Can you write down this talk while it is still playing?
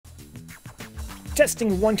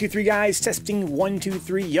Testing 1 2 3 guys. Testing 1 2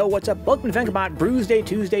 3. Yo, what's up? Welcome to Vencabot Bruise-day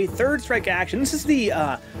Tuesday, third strike action. This is the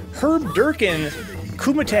herbderken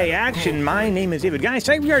Kumite action. My name is David. Guys,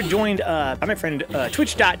 tonight we are joined by my friend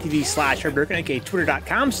twitch.tv/herbderken, aka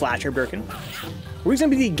twitter.com/herbderken. We're gonna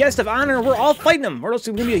be the guest of honor. We're all fighting him. We're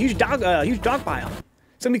also gonna be a huge dog pile.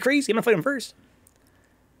 It's gonna be crazy. I'm gonna fight him first.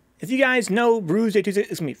 If you guys know Bruise-day Tuesday,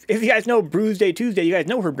 excuse me. If you guys know Bruise-day Tuesday, you guys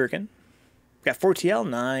know herbderken. We got Four.T.L.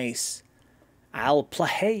 Nice. I'll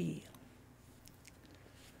play.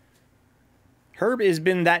 Herb has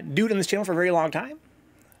been that dude on this channel for a very long time.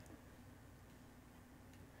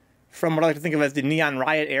 From what I like to think of as the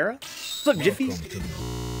neonriot era. What's up, Jiffy?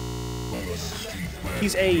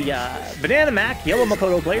 He's a Banana Mac, yellow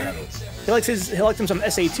Makoto player. He likes him some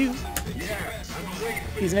SA2.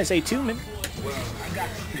 He's an SA2 man.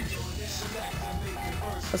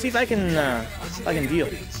 Let's see if I can deal.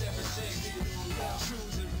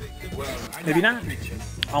 Maybe not.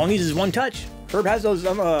 All he needs is one touch. Herb has those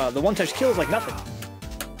the one touch kills like nothing.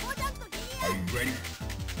 Are you ready?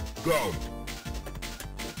 Go.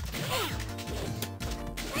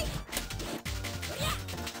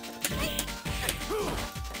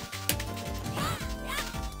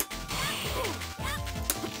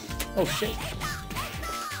 Oh shit.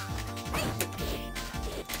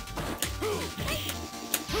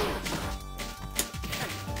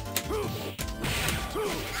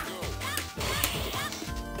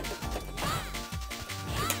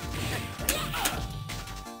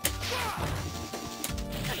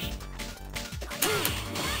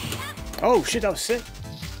 Oh shit, that was sick.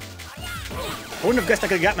 I wouldn't have guessed I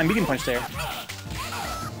could have got my medium punch there.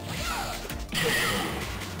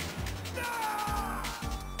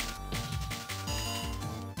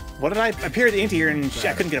 What did I appear at the anti here and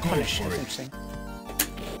I couldn't get a punish? That's interesting.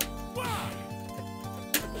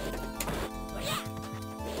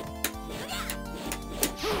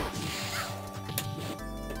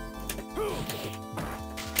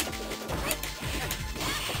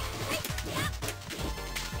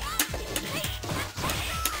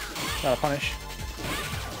 Not a punish.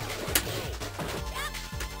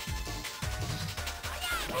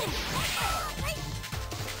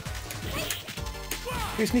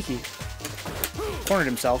 Pretty sneaky. Cornered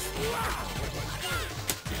himself.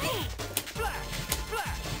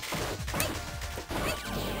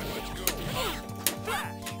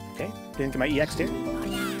 Okay, didn't get my EX there.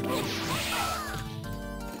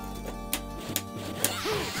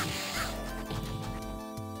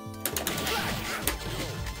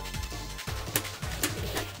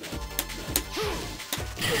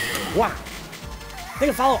 Wow. They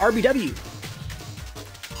can follow RBW.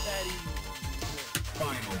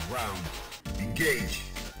 Final round. Engage.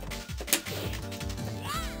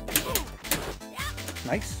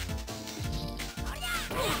 Nice.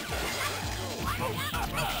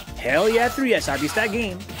 Hell yeah, 3S RB stat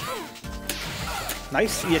game.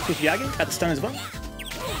 Nice. EX Kuchiyage. Got the stun as well.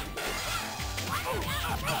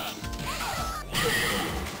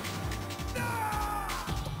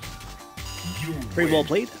 Very well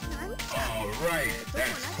played. Right,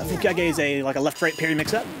 I think Kuchiyage is like a left-right parry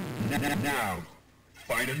mix-up. now,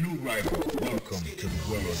 find a new rival. Welcome to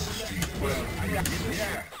the world of the street. Well,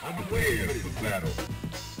 I'm prepared for battle.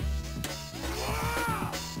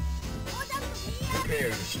 Prepare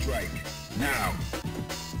to strike. Now.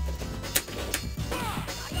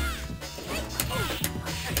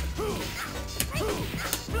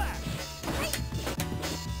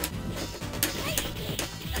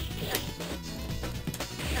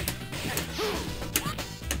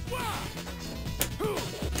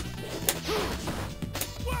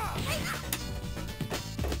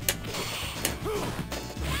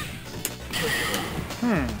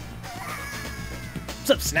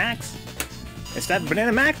 What's up, Snacks? It's that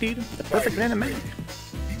Banana Mac, dude. The perfect Banana Mac.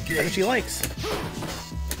 That's what she likes.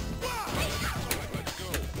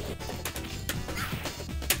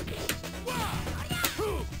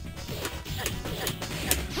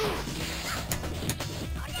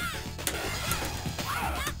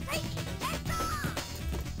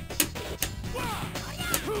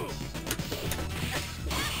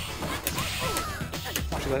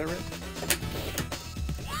 Watch you let it rip.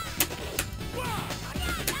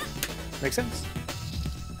 Makes sense.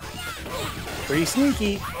 Pretty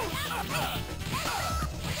sneaky.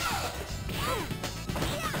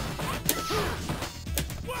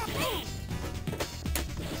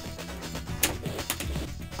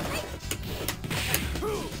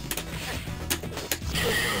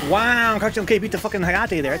 Wow, Cartoon beat the fucking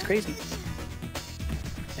Hayate there. That's crazy.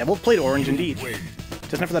 Yeah, we'll play to orange indeed.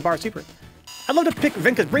 Just not for that bar super. I'd love to pick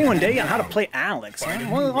Venka's brain one day on how to play Alex. Huh?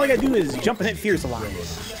 Well, all you gotta do is jump and hit Fierce a lot.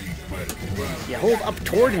 Yeah, hold up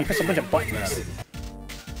toward and you press a bunch of buttons.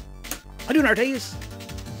 I'll do an Artaeus.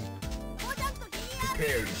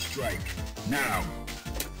 Prepare to strike. Now.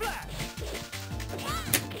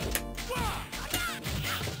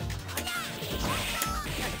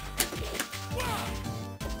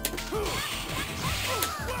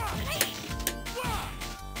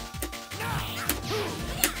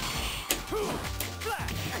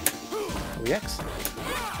 X.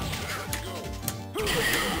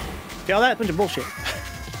 See all that? Bunch of bullshit.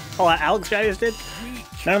 All that Alex guy just did?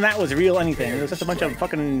 None of that was real anything. It was just a bunch of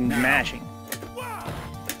fucking mashing.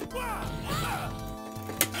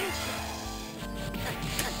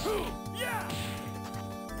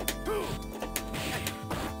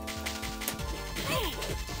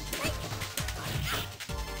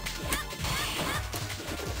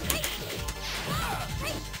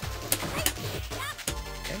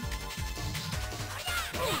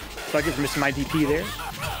 So I just missed my DP there.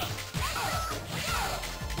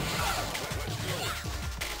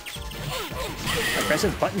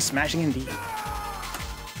 Aggressive button smashing indeed.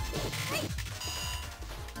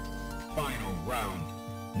 Final round.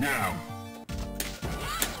 Now.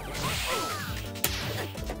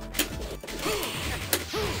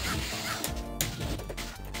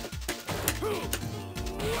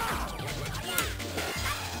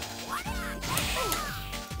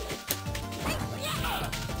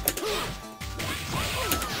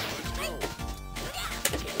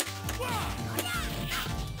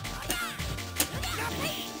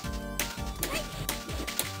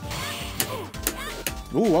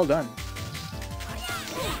 Ooh, well done.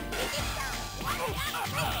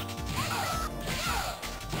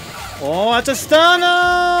 Oh, that's a stun!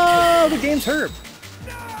 Oh, good games, Herb.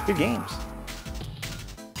 Good games.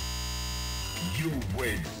 You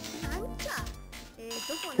win.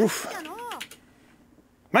 Oof.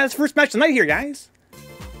 That's the first match tonight here, guys.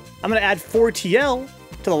 I'm gonna add Four.T.L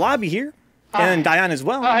to the lobby here, and Dayaan as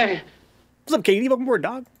well. Hi. What's up, Katie? Welcome aboard,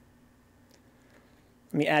 dog.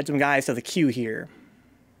 Let me add some guys to the queue here.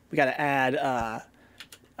 We gotta add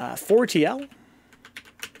Four.T.L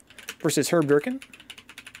versus herbderken.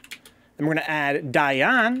 Then we're gonna add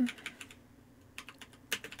Dayaan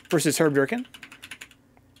versus herbderken.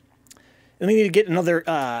 And we need to get another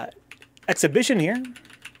exhibition here. And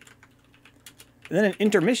then an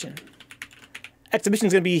intermission.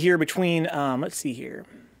 Exhibition's gonna be here between, let's see here.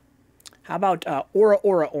 How about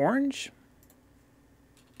OraOraOrange?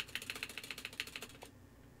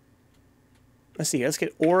 Let's see, let's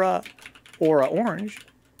get OraOraOrange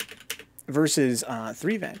versus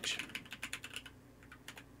Threevenge.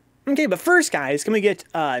 Okay, but first, guys, can we get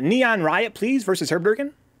neonriot, please, versus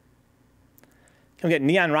herbderken? Can we get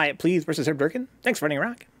neonriot, please, versus herbderken? Thanks for running a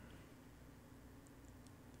rock.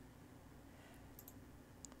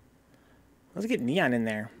 Let's get Neon in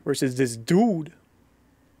there versus this dude.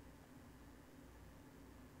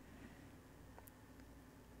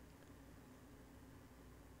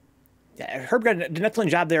 Yeah, Herb got an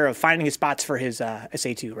excellent job there of finding his spots for his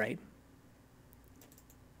SA2, right?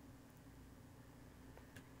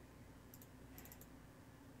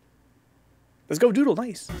 Let's go, Doodle.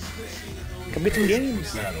 Nice. Come get some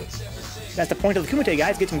games. That's the point of the Kumite,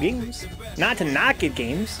 guys. Get some games. Not to not get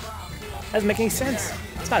games. That doesn't make any sense.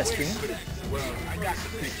 It's not a stream.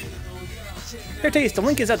 Here, tell you, the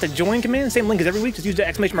link is at the join command. Same link as every week. Just use the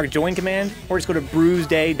exclamation mark join command, or just go to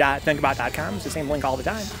bruise-day.vencabot.com. It's the same link all the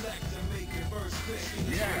time.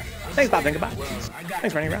 Thanks, Bob Vencabot.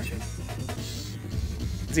 Thanks for running around.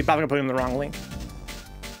 Let's see, Bob gonna put him in the wrong link.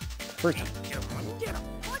 First,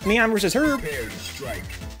 Neon versus Herb. Prepare to strike.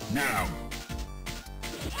 Now.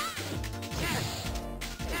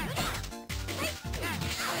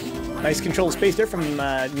 Nice control space there from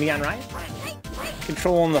neonriot.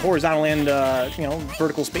 Controlling the horizontal and you know,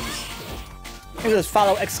 vertical space. Maybe let's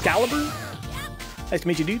follow Excalibur. Nice to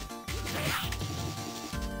meet you, dude.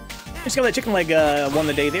 Just got that chicken leg won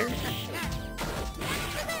the day there.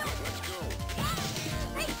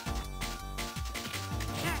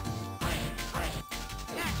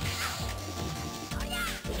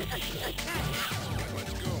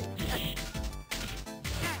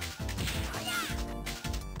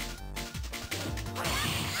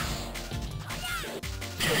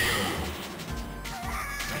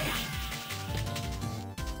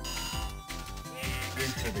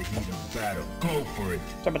 Into the heat of battle. Go for it.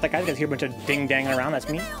 Sorry about that, guys. You guys hear a bunch of ding-danging around. That's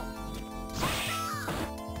me.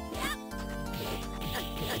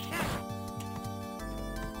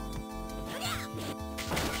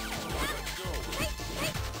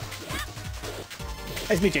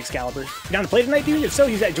 Nice to meet you, Excalibur. You down to play tonight, dude? If so,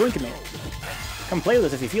 use that join command. Come play with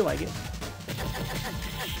us if you feel like it.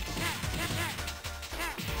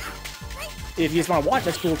 If you just want to watch,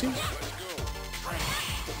 that's cool too.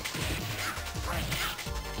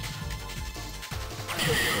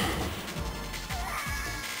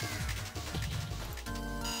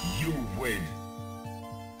 You win.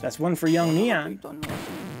 That's one for young Neon.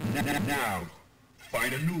 Now,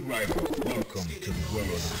 find a new rival. Welcome to the world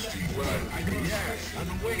of the street.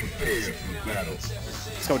 I'm waiting for battle.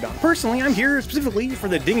 Let's go down. Personally, I'm here specifically for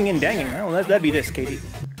the dinging and danging. Well, that'd be this, Katie. You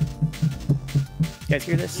guys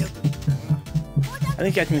hear this? I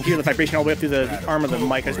think I can hear the vibration all the way up through the arm of the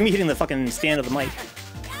mic. It's me hitting the fucking stand of the mic.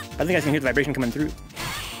 I think I can hear the vibration coming through.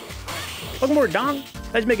 Welcome aboard, Dong.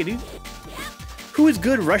 Let's make it, dude. Who is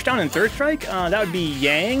good Rushdown and Third Strike? That would be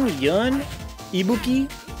Yang, Yun, Ibuki.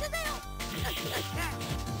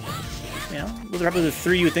 You know, those are probably the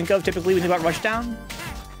three you would think of typically when you think about Rushdown.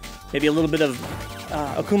 Maybe a little bit of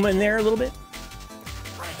Akuma in there, a little bit.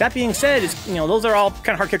 That being said, it's, you know, those are all kind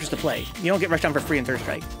of hard characters to play. You don't get Rushdown for free in Third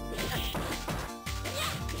Strike.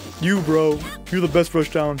 You, bro. You're the best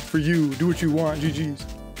Rushdown. For you. Do what you want. GG's.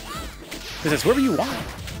 Because it's wherever you want.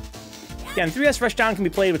 Yeah, and 3S Rushdown can be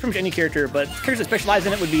played with pretty much any character, but characters that specialize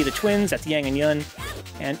in it would be the twins, that's Yang and Yun,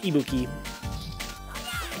 and Ibuki.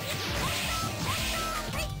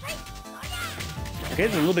 Okay,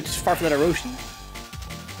 this is a little bit too far for that Orochi.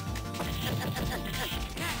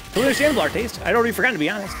 Totally understandable, our taste. I'd already forgotten, to be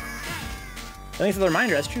honest. Thanks for the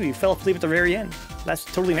reminder, that's true. You fell asleep at the very end. That's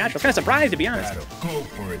totally natural. I'm kind of surprised, to be honest.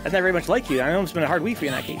 That's not very much like you. I know it's been a hard week for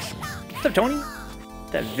you in that case. What's up, Tony?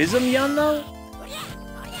 That Vism Yun, though?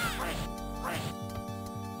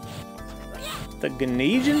 The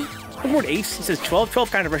Ganesian? One more Ace. It says 12.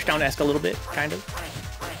 12 kind of Rushdown-esque a little bit, kind of.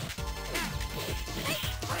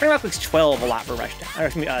 Pretty much looks 12 a lot for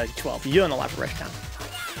Rushdown. 12. Yun a lot for Rushdown.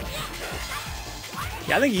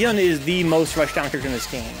 Yeah, I think Yun is the most Rushdown character in this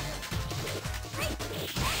game.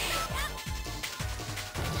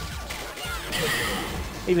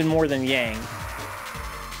 Even more than Yang.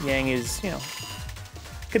 Yang is, you know,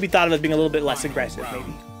 could be thought of as being a little bit less aggressive,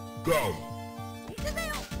 maybe. Go.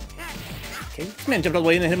 Okay, this man jumped all the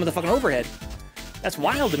way in and hit him with a fucking overhead. That's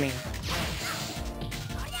wild to me.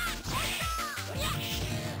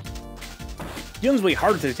 Yun's way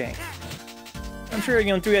harder to tank. I'm sure, you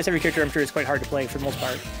know, in 3S every character, I'm sure it's quite hard to play for the most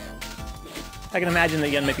part. I can imagine that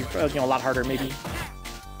Yun might be, you know, a lot harder, maybe.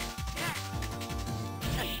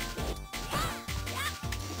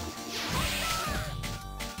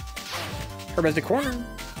 Herb has the corner.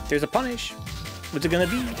 There's a punish. What's it gonna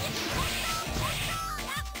be?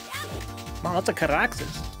 Wow, that's a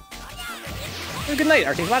Caraxes. Good night,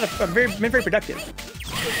 Artie. A lot of very productive.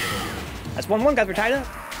 That's 1-1, guys. We're tied up.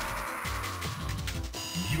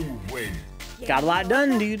 You win. Got a lot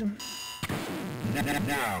done, dude.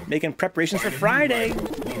 Now, Making preparations for Friday.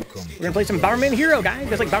 We're gonna play some Bomberman Hero, guys. You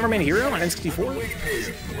guys like Bomberman Hero on N64?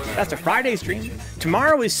 That's the Friday stream.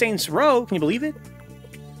 Tomorrow is Saints Row. Can you believe it?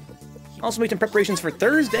 Also making preparations for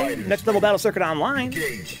Thursday. Next Level Battle Circuit Online.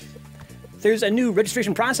 There's a new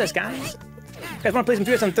registration process, guys. If you guys want to play some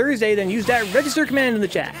 3S on Thursday, then use that register command in the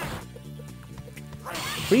chat.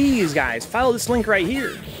 Please, guys, follow this link right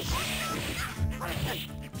here.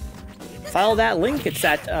 Follow that link. It's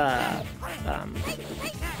at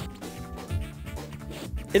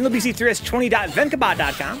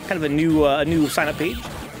nlbc3s20.vencabot.com. Kind of a new sign-up page.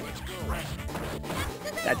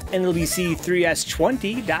 That's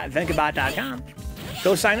nlbc3s20.vencabot.com.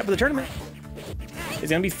 Go sign up for the tournament. It's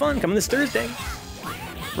gonna be fun. Coming this Thursday.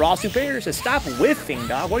 Raw Super says, "Stop whiffing,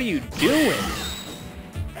 dog. What are you doing?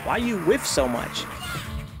 Why you whiff so much?"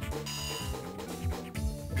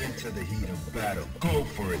 into the heat of battle. Go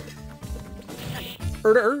for it. To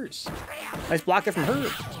Urs. Nice block there from Herb.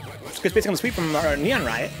 It's good space on the sweep from Neon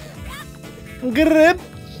Riot. Grip.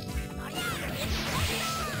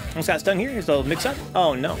 Almost got stun here. Here's a mix up.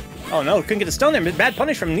 Oh no. Oh no. Couldn't get the stun there. Bad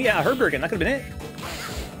punish from herbderken. That could have been it.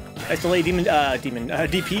 Nice delay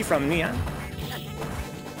DP from Neon.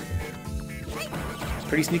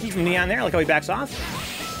 Pretty sneaky from Neon there. I like how he backs off.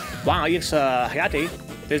 Wow, EX Hayate.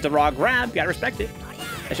 There's the raw grab. Gotta respect it.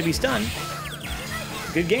 That should be stun.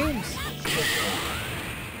 Good games.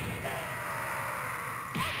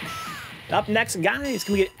 Up next, guys,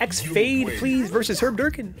 can we get X Fade, please, versus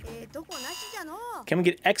herbderken? Can we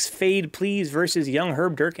get X Fade, please, versus young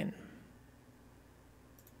herbderken?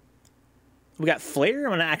 We got Flare.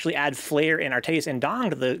 I'm going to actually add Flare and Arteus and Dong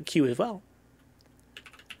to the queue as well.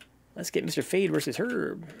 Let's get Mr. Fade versus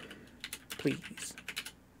Herb, please.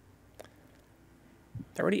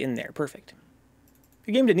 They're already in there. Perfect.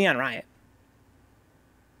 Good game to Neon Riot.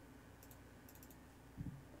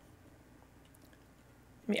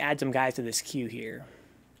 me add some guys to this queue here.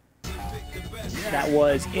 That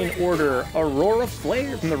was, in order, Aurora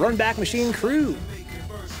Flare from the Run Back Machine crew.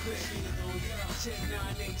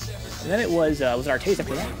 And then it was our Taste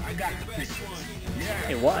after that?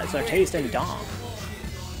 It was our Taste and Dom.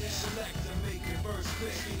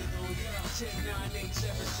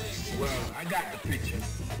 Well, I got the picture.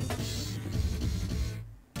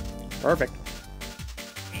 Perfect.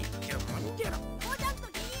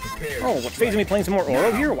 Oh, what phase of me playing some more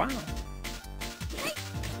Oro here? Wow.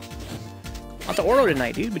 Lots of Oro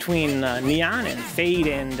tonight, dude. Between Neon and Fade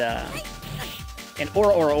and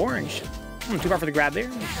OraOraOrange. Too far for the grab there.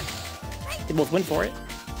 They both went for it.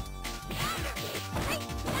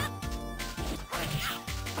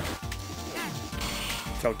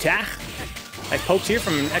 So Tach. Nice pokes here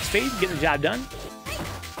from X-Fade, getting the job done.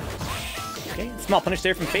 Okay, small punish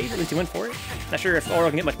there from Fade. At least he went for it. Not sure if Oro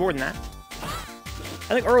can get much more than that.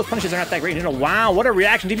 I think Oro's punishes are not that great. You know, wow, what a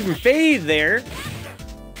reaction TP from Fade there.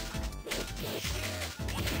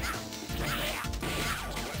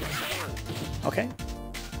 Okay.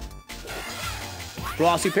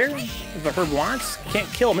 Glossy parry is what Herb wants. Can't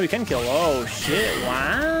kill, maybe can kill. Oh shit,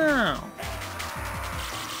 wow.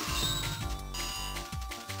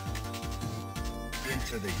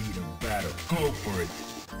 Into the heat of battle. Go for it.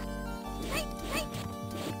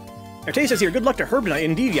 Artay says here, good luck to Herb tonight.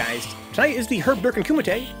 Indeed, guys. Tonight is the herbderken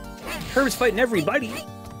Kumite. Herb is fighting everybody.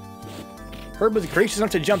 Herb was gracious enough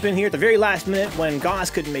to jump in here at the very last minute when Goss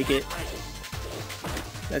couldn't make it.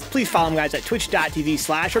 Please follow him, guys, at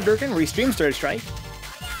twitch.tv/herbderken, where he streams Third Strike.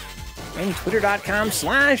 And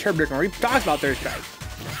twitter.com/herbderken, where he talks about Third Strike.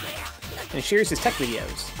 And shares his tech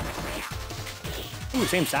videos. Ooh,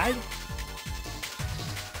 same side?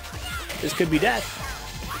 This could be death.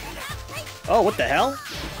 Oh, what the hell?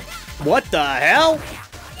 What the hell?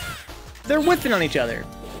 They're whiffing on each other.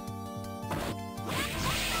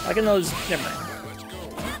 Like in those... Never mind.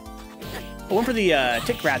 I went for the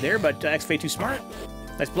tick grab there, but X-Fade too smart.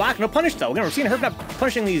 Nice block. No punish, though. Again, we're seeing Herb not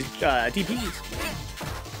punishing these DPs.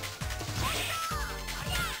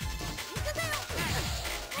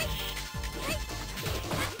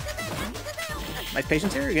 Nice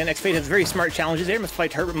patience here. Again, X-Fade has very smart challenges there. Must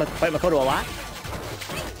fight Herb, must fight Makoto a lot.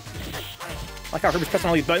 I like how Herb is pressing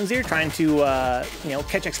all these buttons here, trying to, you know,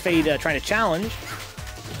 catch X-Fade trying to challenge.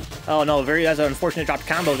 Oh no, that's an unfortunate dropped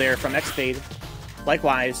combo there from X-Fade.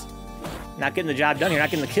 Likewise, not getting the job done here, not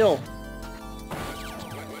getting the kill.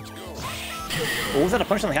 Oh, was that a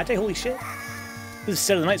punch on the Hate? Holy shit. This is the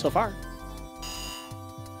set of the night so far.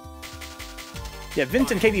 Yeah,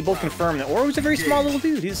 Vince and Katie both confirmed that Oro's a very small little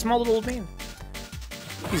dude. He's a small little old man.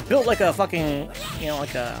 He's built like a fucking, you know,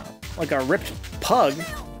 like a ripped pug.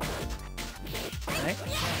 Right?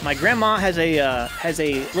 My grandma has a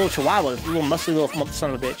little chihuahua, a little muscly little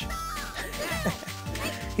son of a bitch.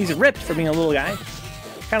 He's ripped for being a little guy.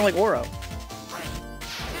 Kind of like Oro.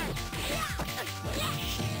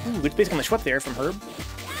 Ooh, good space on the Schwepp there from Herb.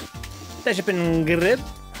 That should have been good.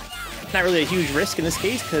 Not really a huge risk in this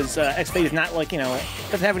case, because X-Fade is not like, you know,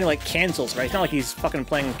 doesn't have any like cancels, right? It's not like he's fucking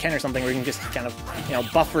playing Ken or something where he can just kind of, you know,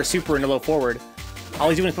 buff for a super into low forward. All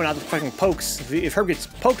he's doing is putting out the fucking pokes. If Herb gets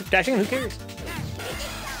poked dashing, who cares?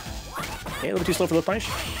 Okay, a little bit too slow for the punish.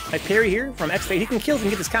 Nice parry here from X-Fade. He can kill if he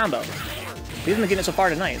can get this combo. He hasn't been getting it so far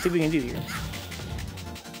tonight. Let's see what we can do here.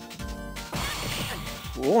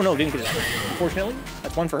 Oh no, didn't get it. Unfortunately,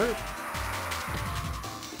 that's one for her.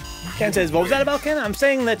 Ken says, what was that about, Ken? I'm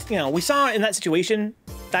saying that, you know, we saw in that situation,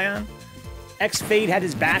 Dayaan, X-Fade had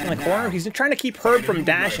his back in the corner. He's trying to keep Herb from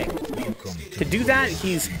dashing. To do that,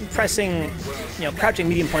 he's pressing, you know, crouching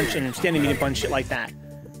medium punch and standing medium punch, shit like that.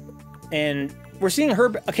 And we're seeing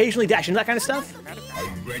Herb occasionally dash into that kind of stuff. Are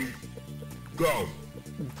you ready? Go.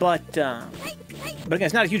 But again,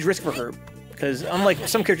 it's not a huge risk for Herb. Because unlike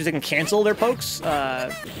some characters that can cancel their pokes,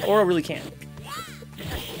 Oro really can't.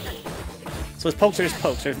 So his pokes are just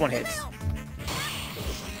pokes, there's one hits.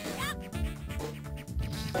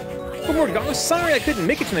 Good morning, guys. Sorry I couldn't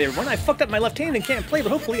make it tonight, everyone. I fucked up my left hand and can't play,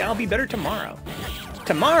 but hopefully I'll be better tomorrow.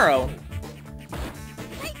 Tomorrow?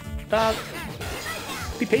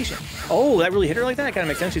 Be patient. Oh, that really hit her like that? That kind of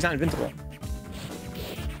makes sense. She's not invincible.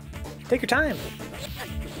 Take your time.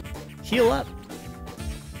 Heal up.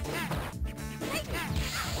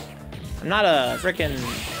 I'm not a frickin',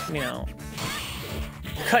 you know,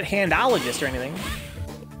 cut handologist or anything.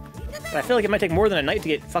 But I feel like it might take more than a night to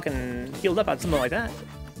get fucking healed up on something like that.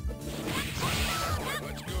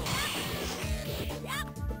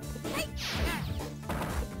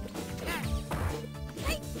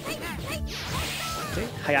 Okay,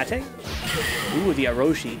 Hayate. Ooh, the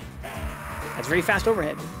Aroshi. That's very fast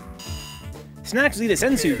overhead. Snacks lead a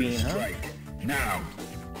Sensu beam, huh? Now.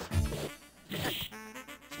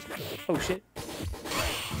 Oh shit.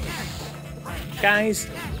 Guys,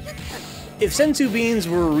 if sensu beans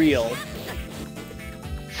were real,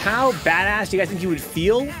 how badass do you guys think you would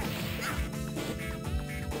feel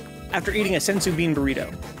after eating a sensu bean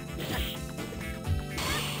burrito?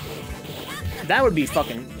 That would be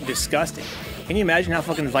fucking disgusting. Can you imagine how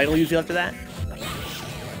fucking vital you'd feel after that?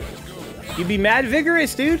 You'd be mad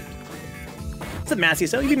vigorous, dude. What's up, Massey?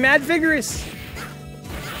 So you'd be mad vigorous.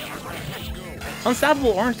 Unstoppable,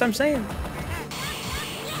 Orange, I'm saying.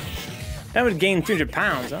 That would gain 300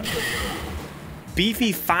 pounds, huh?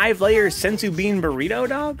 Beefy 5-layer sensu bean burrito,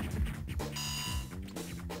 dog?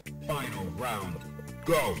 Final round.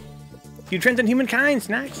 Go. You transcend humankind,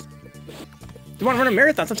 Snacks. You want to run a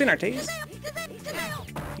marathon? Something Artaze.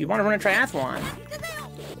 You want to run a triathlon?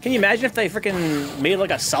 Can you imagine if they freaking made like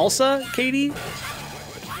a salsa, Katie?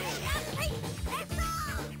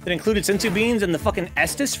 That included sensu beans and the fucking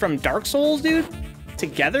Estus from Dark Souls, dude?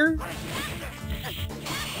 Together?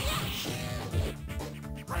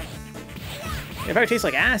 It probably tastes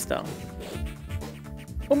like ass, though.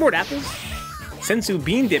 What more apples? Sensu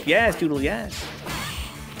bean dip, yes, Doodle, yes.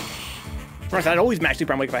 I'd always match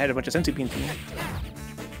Super Mario if I had a bunch of sensu beans.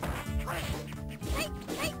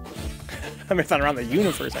 I marathon around the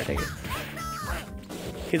universe, I take it.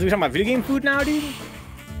 Okay, so we talking about video game food now, dude?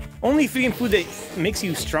 Only video game food that makes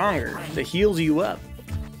you stronger, that heals you up,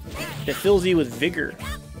 that fills you with vigor.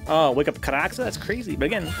 Oh, wake up Karaxa? That's crazy. But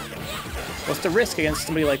again, what's the risk against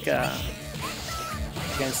somebody like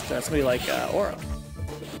Oro?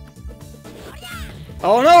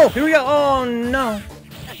 Oh no! Here we go! Oh no!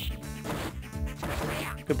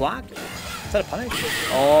 Good block? Is that a punish?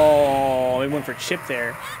 Oh, it went for chip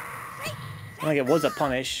there. I don't think it was a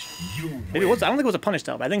punish. Maybe it was. I don't think it was a punish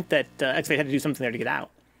though. But I think that X-Fade had to do something there to get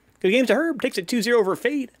out. Good game to Herb. Takes it 2-0 over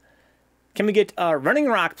Fade. Can we get Running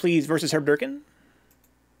Rock, please, versus herbderken?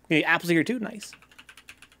 Okay, apples here too. Nice.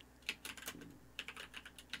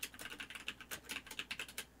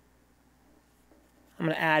 I'm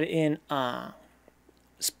gonna add in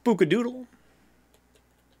Spookadoodle.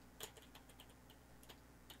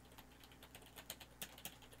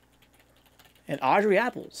 And Audrey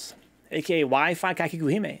Apples, aka Wi-Fi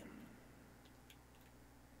Kakikuhime,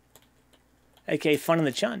 aka Fun in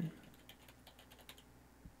the Chun,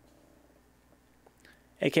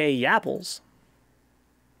 aka Yapples,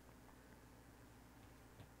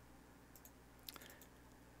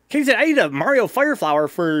 Katie said, I eat a Mario Fire Flower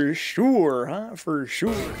for sure, huh? For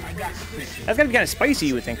sure. That's gotta be kind of spicy,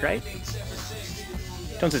 you would think, right?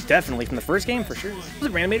 Jones says definitely from the first game, for sure. Was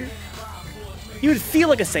it Ranimator? You would feel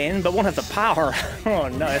like a Saiyan, but won't have the power. Oh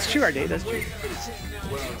no, that's true, Arcade, that's true.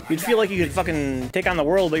 You'd feel like you could fucking take on the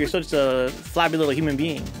world, but you're still just a flabby little human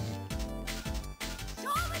being.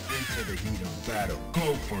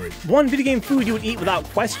 Go for it. One video game food you would eat without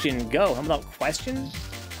question. Go. Without question?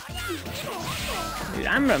 Dude,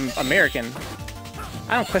 I'm an American.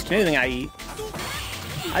 I don't question anything I eat.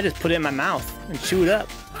 I just put it in my mouth and chew it up.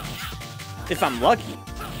 If I'm lucky.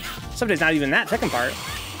 Sometimes not even that second part.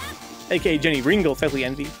 AKA Jenny Ringo, Feckly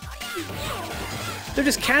Envy. They're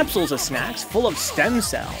just capsules of snacks full of stem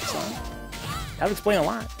cells, huh? That would explain a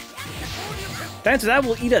lot. The answer to that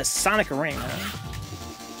will eat a Sonic ring, huh?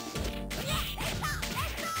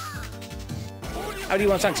 How do you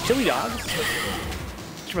want Sonic's chili dogs?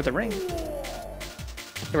 Just about the ring.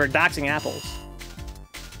 They were doxing apples.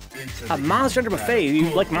 A Monster Hunter buffet. You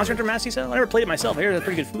like Monster Hunter, Massey? So I never played it myself. I hear that's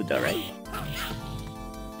pretty good food, though, right?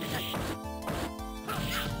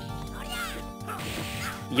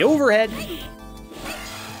 The overhead.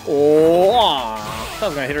 Oh, I thought I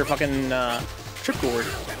was gonna hit her fucking tripcord.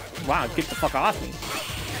 Wow, get the fuck off me.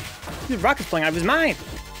 Dude, Rocket's playing out of his mind.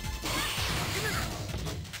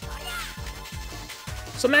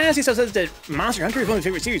 So Massey says that Monster Hunter is one of his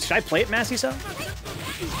favorite series. Should I play it, Massey? So?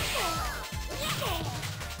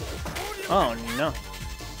 Oh no.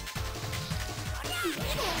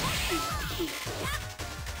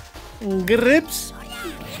 Grips.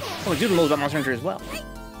 Oh, Doodle knows about Monster Hunter as well.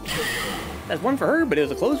 That's one for her, but it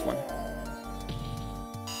was a close one.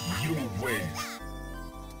 You win.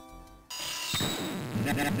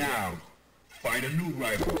 Now, find a new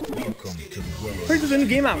rival. Welcome to the world. There's a new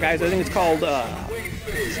game out, guys. I think it's called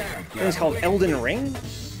Elden Ring.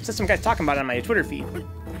 Said some guys talking about it on my Twitter feed.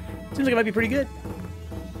 Seems like it might be pretty good.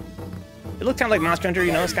 It looks kind of like Monster Hunter,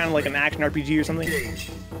 you know? It's kind of like an action RPG or something.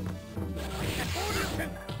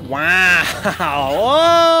 Wow!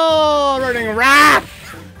 Oh, running rock!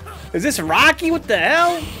 Is this Rocky? What the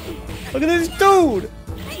hell? Look at this dude!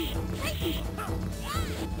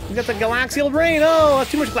 He's got the Galaxial Brain. Oh, that's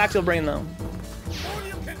too much Galaxial Brain, though.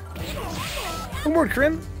 One more,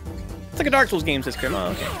 Crim. What's like a Dark Souls game, says Krim. Oh,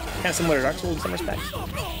 okay. Kind of similar to Dark Souls in some respects.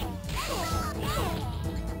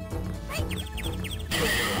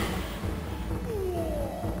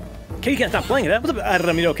 Okay, you can't stop playing it. What's up,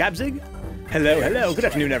 Ramiro Kabzig? Hello, hello. Good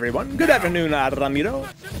afternoon, everyone. Good afternoon, Ramiro.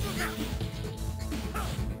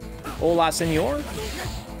 Hola, senor.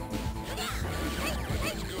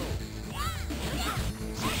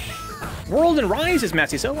 World and Rise, as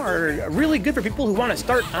Matthew so, are really good for people who want to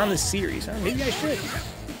start on the series. Maybe I should.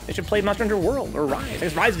 I should play Monster Hunter World or Rise. I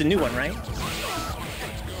guess Rise is the new one, right?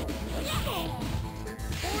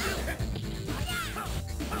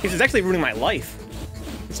 This is actually ruining my life.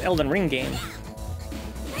 This Elden Ring game.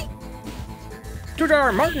 George R.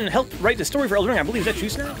 R. Martin helped write the story for Elden Ring. I believe. Is that true,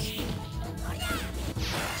 Snaps?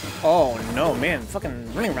 Oh no, man!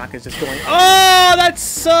 Fucking Running Rock is just going. Oh, that's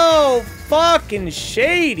so fucking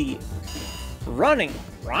shady. Running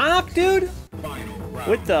Rock, dude,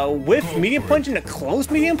 with the whiff medium punch and a close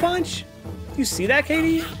medium punch. You see that,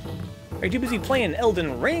 Katie? Are you too busy playing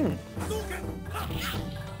Elden Ring?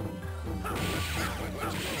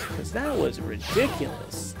 Because that was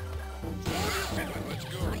ridiculous.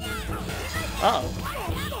 Uh-oh.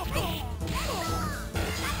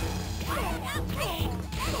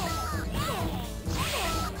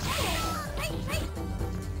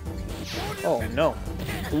 Oh no.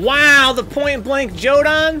 Wow, the point blank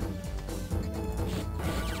Jodan?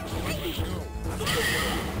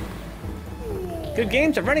 Good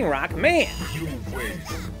games of Running Rock, man.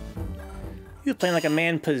 He was playing like a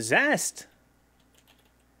man possessed.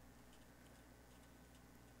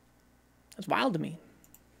 That's wild to me.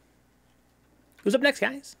 Who's up next,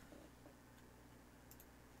 guys?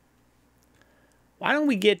 Why don't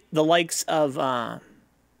we get the likes of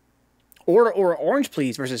OraOraOrange,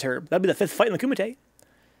 please, versus Herb? That'll be the 5th fight in the Kumite.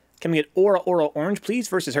 Can we get OraOraOrange, please,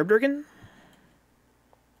 versus herbderken?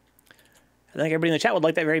 I think everybody in the chat would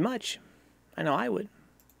like that very much. I know I would.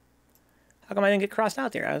 How come I didn't get crossed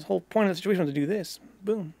out there? The whole point of the situation was to do this.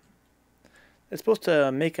 Boom. It's supposed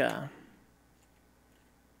to make a...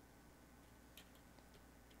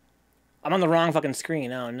 I'm on the wrong fucking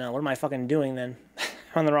screen. Oh no, what am I fucking doing then?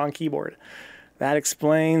 I'm on the wrong keyboard. That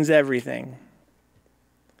explains everything.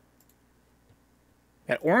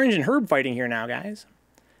 Got Orange and Herb fighting here now, guys.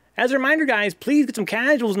 As a reminder, guys, please get some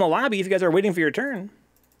casuals in the lobby if you guys are waiting for your turn.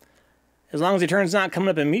 As long as your turn's not coming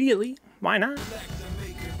up immediately, why not?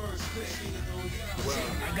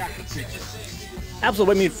 Apple's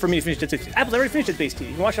waiting for me to finish this. Apple's already finished this base 2.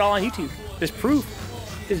 You can watch it all on YouTube. There's proof.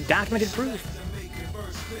 There's documented proof.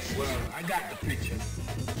 Well, I got the picture.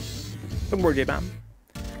 Good more, J-Bomb.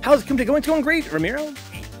 How's the Kumite going? It's going great, Ramiro.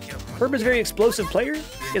 Herb is a very explosive player.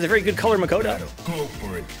 He has a very good color Makoto. Go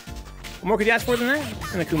for it. What more could you ask for than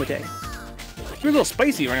that in the Kumite? You're a little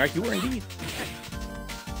spicy, right? You were indeed.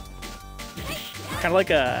 Kind of like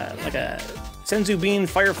a senzu bean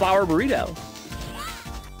fire flower burrito.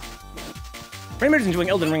 Raymer's enjoying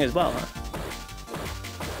Elden Ring as well, huh?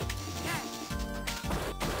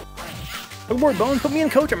 Board Bones, put me in,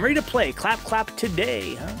 coach. I'm ready to play. Clap, clap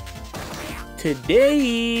today, huh?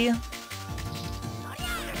 Today.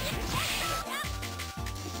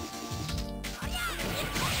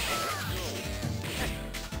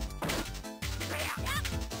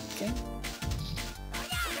 Okay.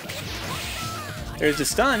 There's the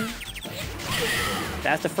stun.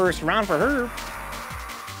 That's the first round for her.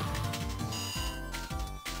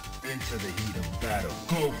 Into the heat of battle.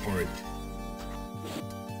 Go for it.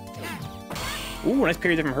 Ooh, nice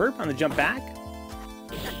parry there from Herb on the jump back.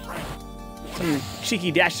 Some cheeky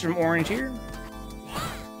dashes from Orange here.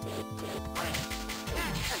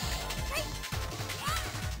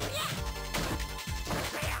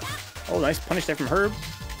 Oh, nice punish there from Herb.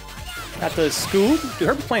 Got the scoop. Dude,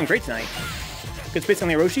 Herb is playing great tonight. Good space on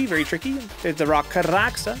the Orochi, very tricky. There's the Rock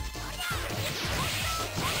Karaksa.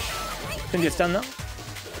 Couldn't get stunned though.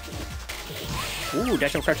 Ooh,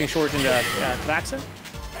 dash up crouching short into Karaksa.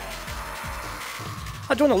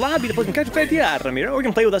 I'll join the lobby to play some Catch idea, Ramiro. Or you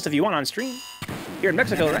can play with us if you want on stream. Here in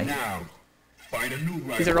Mexico, right?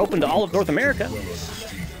 These are open to all of North America.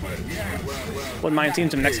 Wouldn't mind seeing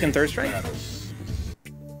some Mexican Third Strike.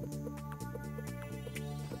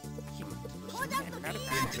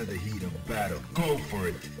 Into the heat of battle. Go for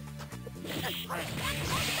it.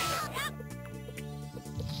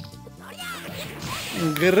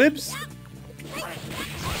 Grips.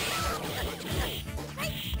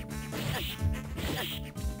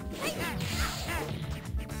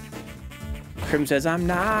 Krim says, I'm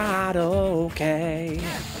not okay.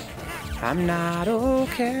 I'm not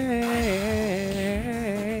okay.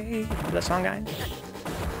 Remember that song, guys?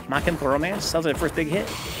 My Chemical Romance. That was their first big hit.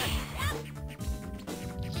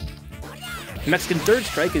 Mexican third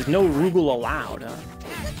strike is no Rugal allowed, huh?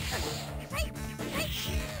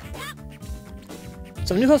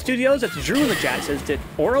 So New House Studios, that's Drew in the chat, says that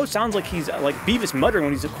Oro sounds like he's like Beavis muttering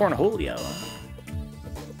when he's a Cornholio.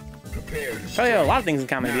 Probably have a lot of things in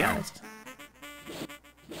common, to be honest.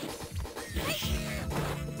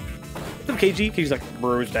 What's up, KG? KG's like,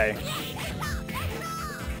 Bruise-day.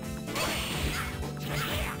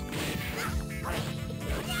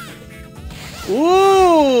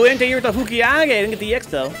 Ooh, anti-hero with the Fukiage. Didn't get the EX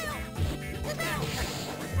though.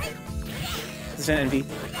 This is an NV.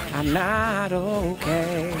 I'm not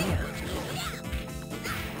okay.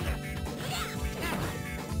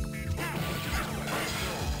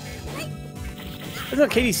 That's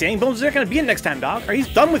what Katie's saying. Bones is not gonna be in next time, dog. Or he's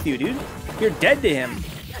done with you, dude. You're dead to him.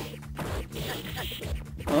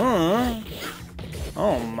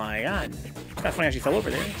 Oh my god. Kind of funny how she fell over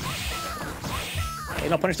there. Okay,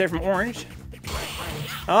 no punish there from Orange.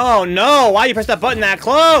 Oh no! Why you press that button that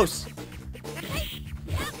close?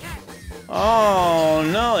 Oh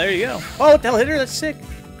no! There you go. Oh, what the hell hit her? That's sick.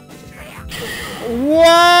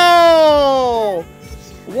 Whoa!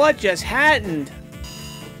 What just happened?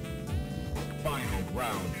 Final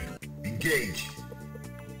round. Engage.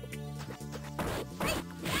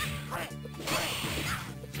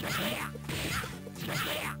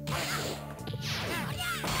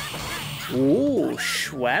 Ooh,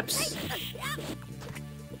 Schweppes.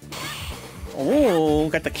 Oh,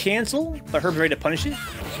 got the cancel, but Herb's ready to punish it.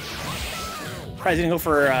 Probably didn't go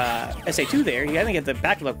for SA2 there. You gotta get the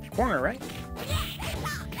back of the corner, right?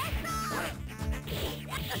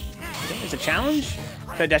 Okay, it's a challenge.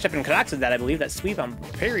 Could dash up and collapse that, I believe. That sweep on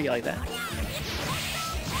parry like that.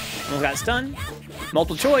 Almost got stunned.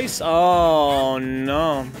 Multiple choice. Oh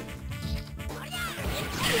no.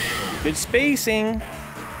 Good spacing.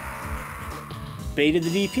 Baited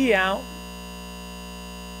the DP out.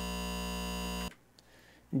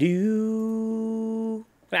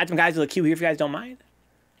 Gonna add some guys to the queue here if you guys don't mind.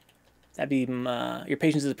 That'd be your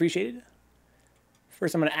patience is appreciated.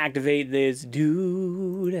 First, I'm gonna activate this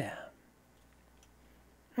dude.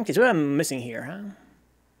 Okay, so what am I missing here, huh?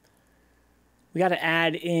 We gotta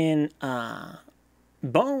add in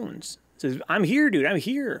Bones. It says, I'm here, dude. I'm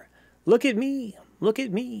here. Look at me. Look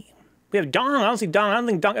at me. We have Dong. I don't see Dong. I don't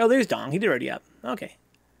think Dong. Oh, there's Dong. He did already up. Okay.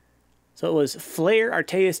 So it was Flare,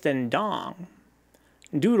 Arceus, then Dong.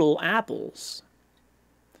 Doodle, Apples.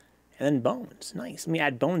 And then Bones. Nice. Let me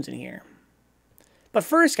add Bones in here. But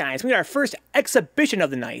first, guys, we got our first exhibition of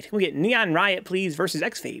the night. Can we get neonriot, please, versus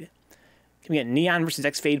X-Fade? Can we get Neon versus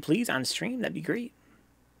X-Fade, please, on stream? That'd be great.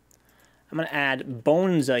 I'm going to add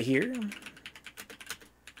Bones here.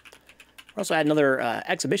 We'll also add another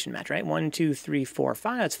exhibition match, right? 1, 2, 3, 4,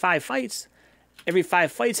 5. That's 5 fights. Every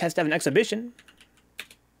 5 fights has to have an exhibition.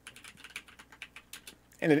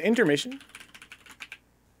 And an intermission.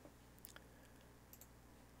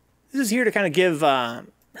 This is here to kind of give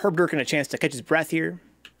herbderken a chance to catch his breath here.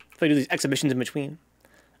 So I do these exhibitions in between.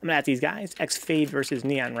 I'm going to add these guys. X-Fade versus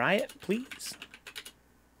neonriot, please.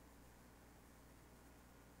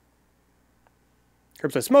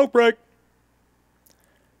 Herb says smoke break.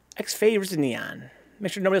 X-Fade versus Neon.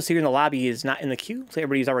 Make sure nobody else here in the lobby is not in the queue. So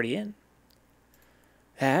everybody's already in.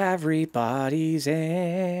 Everybody's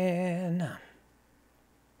in.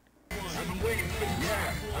 I've been waiting for you.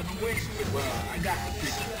 Yeah, I've been waiting for you. Well, I got the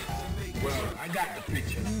picture. Well, I got the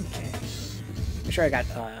picture. Okay. Make sure I got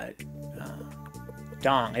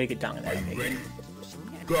Dong. I did get Dong in there. Are you ready?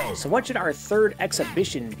 Go. So what should our third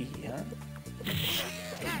exhibition be, huh?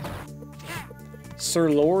 Sir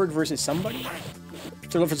Lord versus somebody?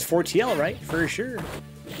 Sir Lord versus Four.T.L, right? For sure.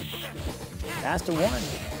 That's the one.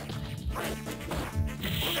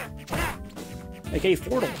 Okay,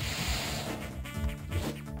 Four.T.L.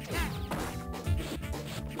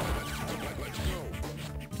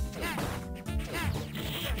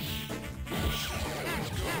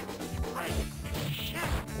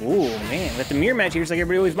 Ooh, man. Got the mirror match here, just like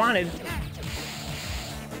everybody always wanted.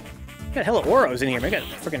 We got hella Oros in here. We got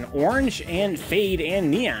freaking Orange and Fade and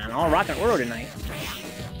Neon all rocking Oro tonight.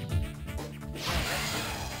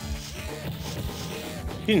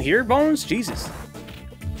 You didn't hear Bones? Jesus.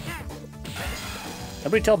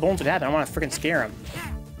 Nobody tell Bones what happened. I want to freaking scare him.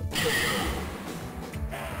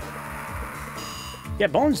 Yeah,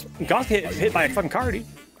 Bones got hit by a fucking car, dude,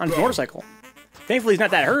 on his motorcycle. Thankfully, he's not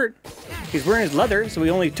that hurt. He's wearing his leather, so we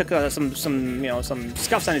only took some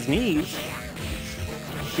scuffs on his knees.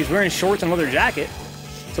 He's wearing shorts and leather jacket,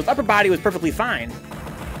 so his upper body was perfectly fine,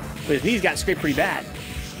 but his knees got scraped pretty bad.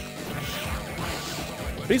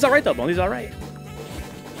 But he's all right though, Bones. He's all right.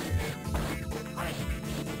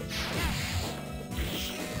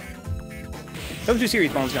 Don't do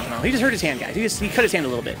serious bones. No. He just hurt his hand, guys. He cut his hand a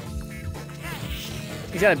little bit.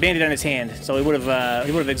 He's got a bandage on his hand, so he would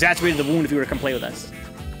have exacerbated the wound if he were to come play with us.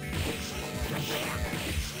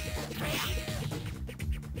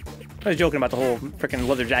 I was joking about the whole freaking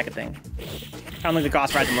leather jacket thing. I don't think the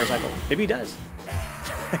Goss rides a motorcycle. Maybe he does.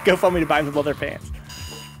 Go for me to buy him some leather pants.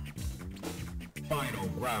 Final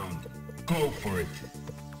round. Go for it.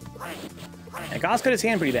 And Goss cut his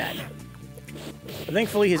hand pretty bad. But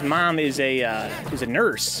thankfully, his mom is a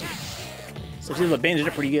nurse, so she's able to bandage it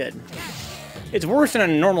up pretty good. It's worse than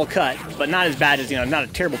a normal cut, but not as bad as, you know, not a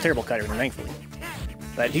terrible cut or anything, thankfully.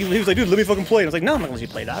 But he was like, dude, let me fucking play. And I was like, no, I'm not gonna let you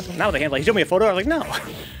play, dog. Not with a hand. Like, he showed me a photo. I was like, no.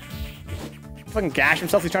 Fucking gash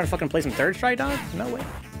himself. He's trying to fucking play some third strike, dog. No way.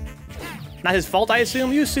 Not his fault, I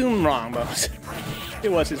assume. You assume wrong, Bose. It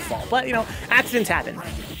was his fault, but you know, accidents happen.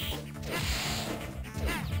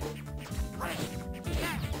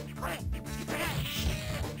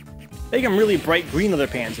 They got really bright green leather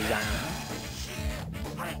pants on.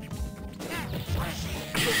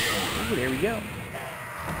 Ooh, there we go.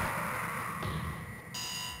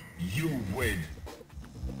 You win.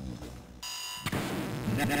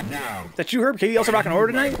 Now. Is that you, Herb? Katie also rocking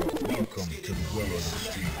Order tonight? Welcome to the world of the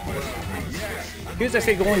street fighter. Here's I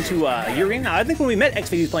say going to Urian. Now, I think when we met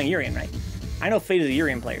X-Fade, he was playing Urian, right? I know Fade is a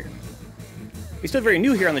Urian player. He's still very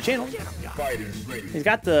new here on the channel. He's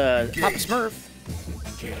got the Papa Smurf.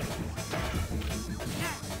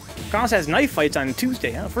 Chromst has knife fights on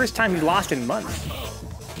Tuesday, huh? First time he lost in months.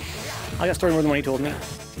 I got a story more than what he told me.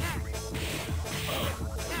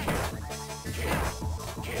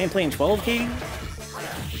 Ain't playing 12, Katie?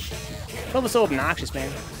 12 is so obnoxious, man.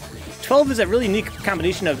 12 is a really unique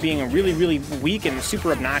combination of being really, really weak and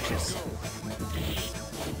super obnoxious.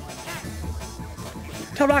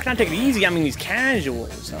 Tell Rock not to take it easy, I mean these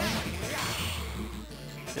casuals, huh?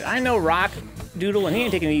 I know Rock, Doodle, and he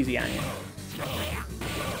ain't taking it easy on you.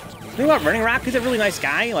 The thing about Running Rock, he's a really nice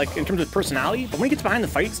guy, like, in terms of personality, but when he gets behind the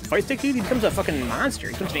fight stick, dude, he becomes a fucking monster.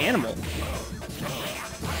 He becomes an animal.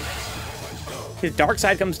 His dark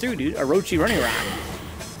side comes through, dude. Orochi Running Rock.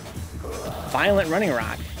 Violent Running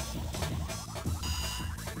Rock.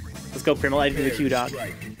 Let's go, Primal. Edge to the Q, dog.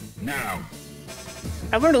 Now.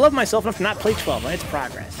 I've learned to love myself enough to not play 12, and it's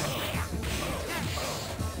progress.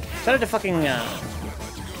 Shout out to fucking,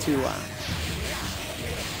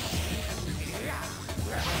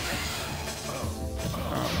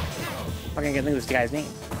 I can't think of this guy's name.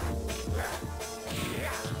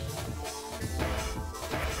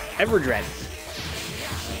 Everdread.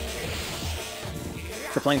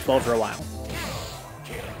 For playing 12 for a while.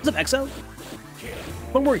 What's up, Exo?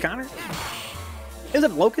 What word, Connor? Is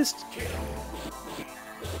it Locust?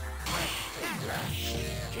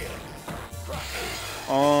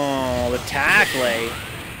 Oh, the tackle.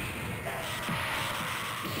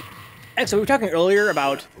 Exo, we were talking earlier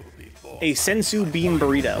about a sensu bean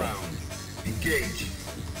burrito.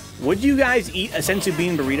 Would you guys eat a sensu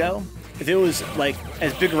bean burrito if it was like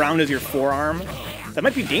as big around as your forearm? That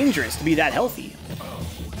might be dangerous to be that healthy.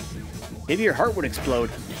 Maybe your heart would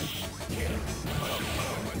explode.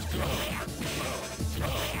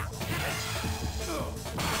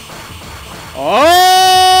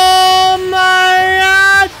 Oh my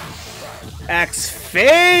god!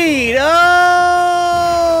 X-Fade!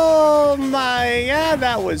 Oh my god,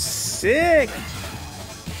 that was sick!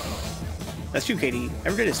 That's you, Katie.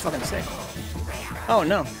 Everybody is fucking sick. Oh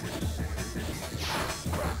no. That's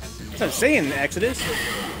what I'm saying, Exodus.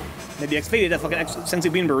 Maybe X-Fade did that fucking sensu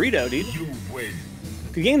bean burrito, dude.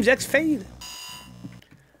 Good games, X-Fade.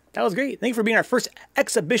 That was great. Thank you for being our first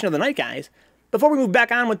exhibition of the night, guys. Before we move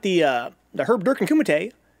back on with the herbderken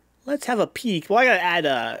Kumite, let's have a peek. Well, I gotta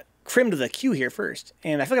add Crim to the queue here first.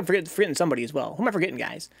 And I feel like I'm forgetting somebody as well. Who am I forgetting,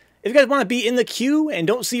 guys? If you guys want to be in the queue and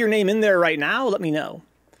don't see your name in there right now, let me know.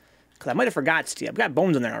 Because I might have forgot to. I've got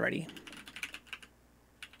Bones in there already.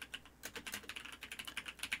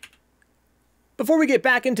 Before we get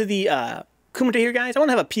back into the Kumite here, guys, I want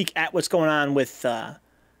to have a peek at what's going on with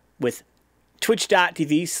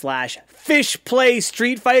twitch.tv/FishPlay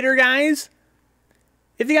Street Fighter, guys.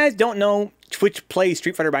 If you guys don't know Twitch Play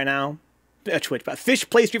Street Fighter by now, but Fish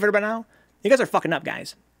Play Street Fighter by now, you guys are fucking up,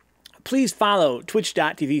 guys. Please follow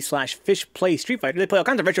twitch.tv/FishPlay Street Fighter. They play all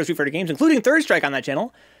kinds of retro Street Fighter games, including Third Strike on that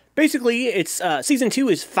channel. Basically, it's Season 2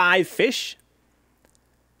 is 5 fish.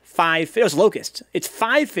 It was Locust. It's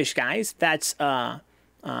 5 fish, guys. That's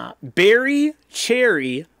berry,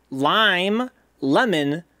 cherry, lime,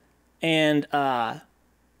 lemon, and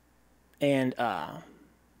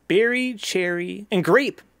berry, cherry, and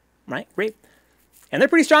grape. Right? Grape. And they're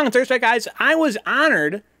pretty strong in Third Strike, guys. I was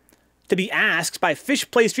honored to be asked by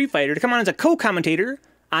Fish Play Street Fighter to come on as a co-commentator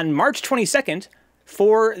on March 22nd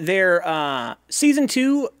for their Season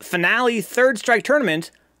 2 finale Third Strike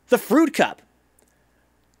tournament, the Fruit Cup.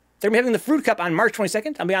 They're going to be having the Fruit Cup on March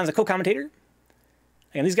 22nd. I'll be on as a co-commentator.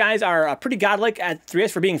 And these guys are pretty godlike at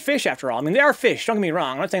 3S for being fish, after all. I mean, they are fish, don't get me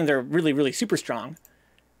wrong. I'm not saying they're really, really super strong.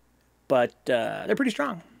 But they're pretty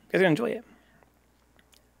strong. You guys are going to enjoy it.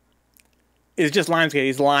 It's just lime skate.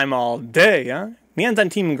 He's lime all day, huh? Neon's on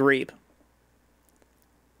Team Grape.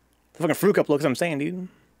 The fucking Fruit Cup looks, I'm saying, dude.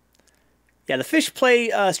 Yeah, the fish play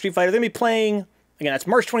Street Fighter. They're going to be playing, again, that's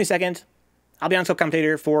March 22nd. I'll be on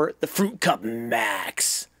co-commentator for the Fruit Cup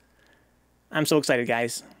Max. I'm so excited,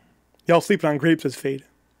 guys. Y'all sleeping on grapes as Fade.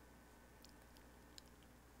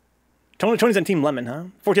 Tony's on Team Lemon, huh?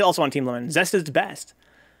 Four.T.L also on Team Lemon. Zest is the best.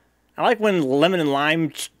 I like when Lemon and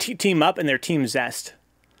Lime team up and they're Team Zest.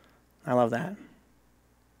 I love that.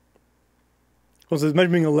 Also, as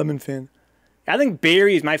much being a Lemon fan. I think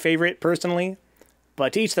Berry is my favorite, personally.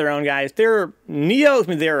 But to each their own, guys. They're Neo, I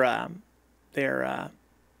mean, they're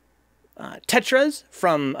Tetras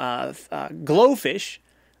from Glowfish.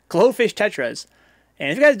 Glowfish Tetras.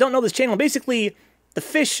 And if you guys don't know this channel, basically, the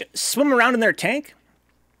fish swim around in their tank.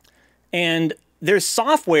 And there's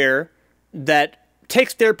software that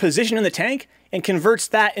takes their position in the tank and converts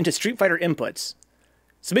that into Street Fighter inputs.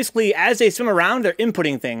 So basically, as they swim around, they're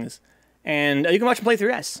inputting things. And you can watch them play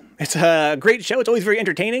 3S. It's a great show. It's always very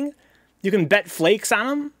entertaining. You can bet flakes on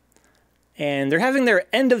them. And they're having their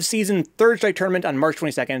end-of-season Third Strike tournament on March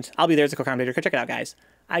 22nd. I'll be there as a co-commentator. Check it out, guys.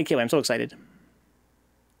 I can't wait. I'm so excited.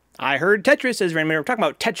 I heard Tetris is we're talking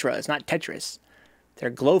about Tetras, not Tetris.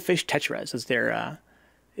 They're Glowfish Tetras. Is their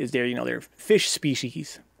their fish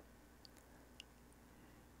species.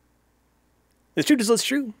 It's true. It's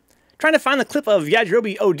true. Trying to find the clip of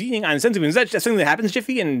Yajirobe ODing on Senzu. Is that something that happens,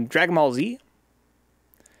 Jiffy, in Dragon Ball Z?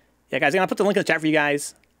 Yeah, guys, I'm going to put the link in the chat for you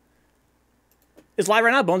guys. It's live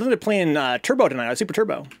right now, Bones. They're playing Turbo tonight, Super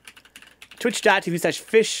Turbo.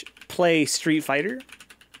 Twitch.tv/FishPlayStreetFighter.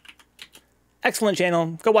 Excellent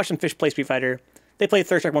channel. Go watch some fish play Street Fighter. They play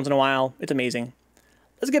Third Strike once in a while. It's amazing.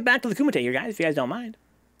 Let's get back to the Kumite here, guys, if you guys don't mind.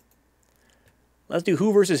 Let's do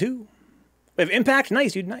who versus who. We have Impact.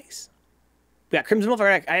 Nice, dude. Nice. We got Crimson Wolf.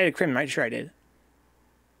 I added Crim, right? Sure I did.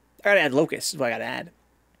 I gotta add Locust is what I gotta add.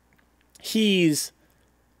 He's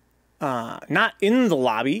not in the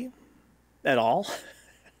lobby at all.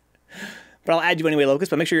 But I'll add you anyway,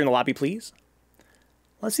 Locust, but make sure you're in the lobby, please.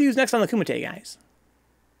 Let's see who's next on the Kumite, guys.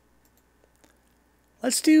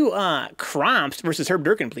 Let's do Chromst versus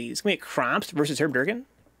Herbderken, please. Can we get Chromst versus Herbderken?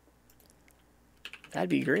 That'd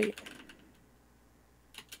be great.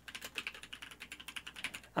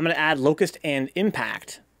 I'm going to add Locust and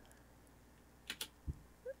Impact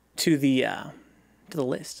to the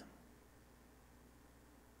list.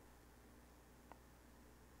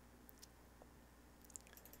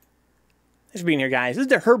 Thanks for being here, guys. This is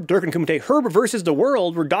the Herbderken Kumite. Herb versus the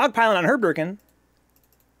world. We're dogpiling on Herbderken.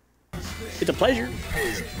 It's a pleasure.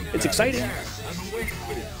 It's exciting.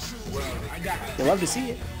 You'll love to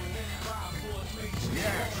see it.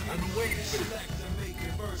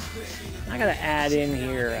 I gotta add in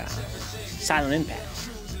here Silent Impact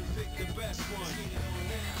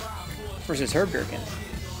versus Herbderken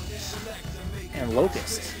and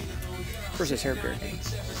Locust versus Herbderken.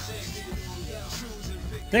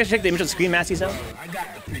 Next, check the image on the screen, Massey. So, you guys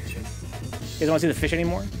don't want to see the fish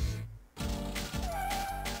anymore?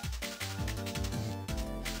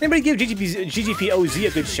 Anybody give GGPOZ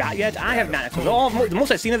a good shot yet? I have not. So the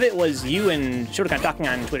most I've seen of it was you and Shotokan talking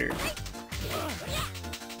on Twitter.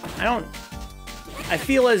 I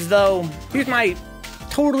feel as though, here's my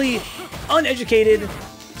totally uneducated,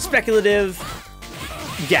 speculative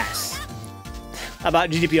guess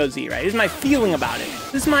about GGPOZ, right? This is my feeling about it.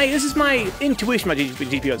 This is my intuition about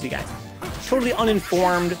GGPOZ, guys. Totally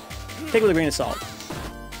uninformed. Take it with a grain of salt.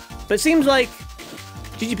 But it seems like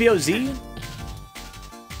GGPOZ,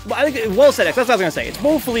 well, I think, well said, that's what I was going to say. It's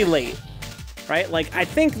woefully late, right? Like, I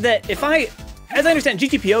think that as I understand,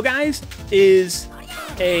 GGPO, guys, is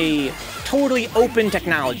a totally open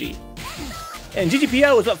technology. And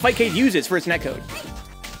GGPO is what Fightcade uses for its netcode.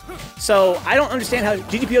 So, I don't understand how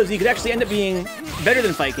GGPOZ could actually end up being better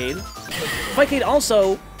than Fightcade. Fightcade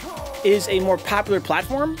also is a more popular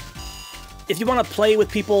platform. If you want to play with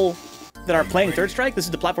people that are playing Third Strike, this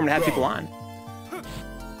is the platform to have people on.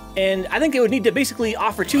 And I think it would need to basically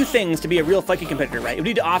offer two things to be a real Fightcade competitor, right? It would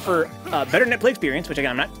need to offer a better net play experience, which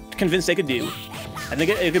again, I'm not convinced they could do. I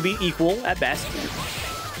think it could be equal at best.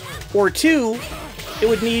 Or two, it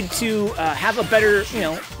would need to have a better,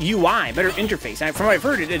 UI, better interface. And from what I've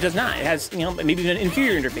heard, it does not. It has, maybe an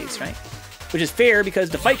inferior interface, right? Which is fair because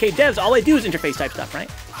the Fightcade devs, all they do is interface type stuff, right?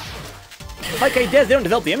 Fightcade does, they don't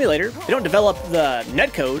develop the emulator. They don't develop the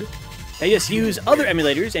netcode. They just use other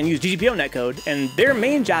emulators and use GGPO netcode, and their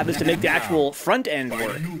main job is to make the actual front end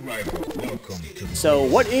work. So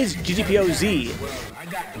what is GGPO Z?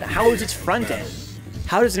 How is its front end?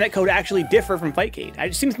 How does the netcode actually differ from Fightcade?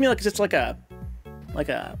 It seems to me like it's like a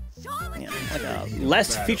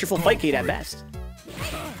less featureful Fightcade at best.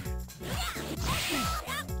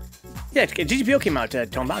 Yeah, GGPO came out to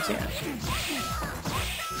Tonebox, yeah.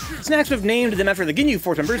 Snacks would have named them after the Ginyu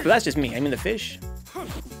Force members, but that's just me. I mean the fish.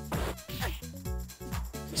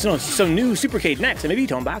 So new Supercade next, and maybe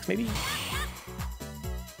Tonebox, maybe.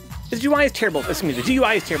 This GUI is terrible. Excuse me, the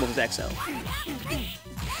GUI is terrible with EXO.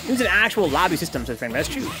 It's an actual lobby system, so friend. That's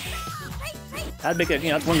true. That'd make it,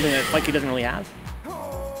 that's one thing that Fightcade doesn't really have.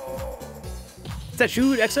 Is that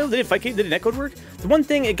true, EXO? Did Fightcade, did netcode work? The one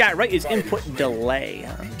thing it got right is input delay.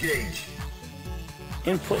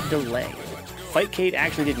 Input delay. Fightcade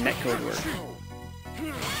actually did netcode work.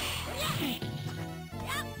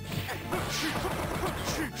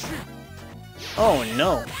 Oh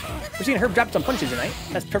no. We're seeing Herb drop some punches tonight.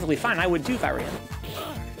 That's perfectly fine. I would too if I were him.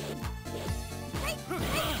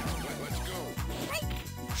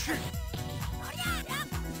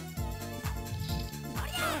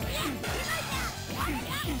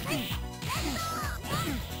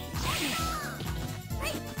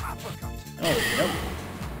 Oh no.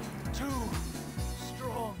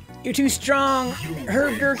 You're too strong.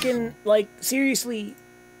 Herbderken, like, seriously.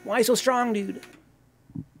 Why so strong, dude?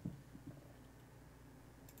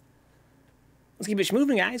 Let's keep it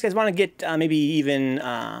moving, guys. You guys want to get maybe even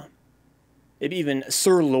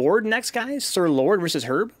Sir Lord next, guys? Sir Lord versus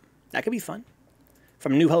Herb. That could be fun.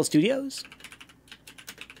 From New Hell Studios.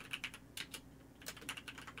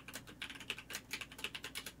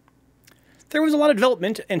 There was a lot of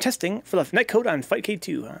development and testing for the netcode on Fightcade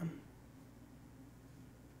 2.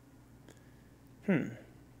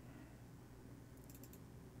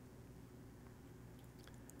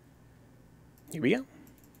 Here we go.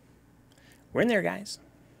 We're in there, guys.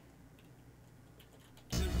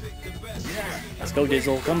 Let's go,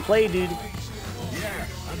 Dizzle. Come play, dude. Yeah,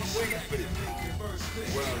 I'm waiting for this.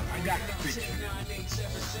 Well, I got the picture.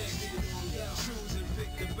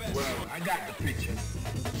 Well, I got the picture.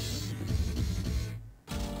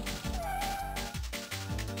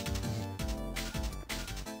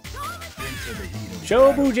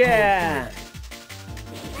 Shobuja!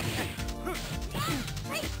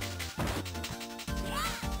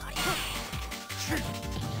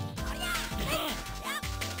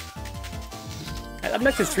 Up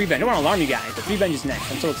next is Threevenge. I don't want to alarm you guys, but Threevenge is next.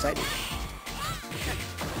 I'm so excited.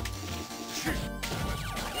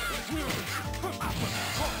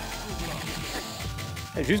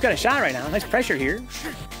 Hey, Drew's got a shot right now. Nice pressure here.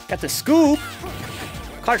 Got the scoop.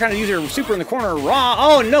 Caught her trying to use her super in the corner. Raw.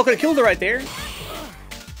 Oh no, could have killed her right there.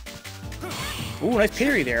 Ooh, nice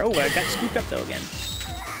parry there. Oh, I got scooped up though again.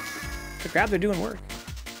 The grab, they're doing work.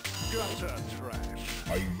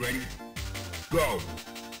 Are you ready? Go.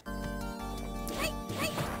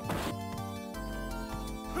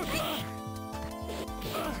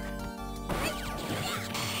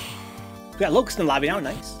 We got Locust in the lobby now,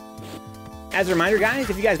 nice. As a reminder, guys,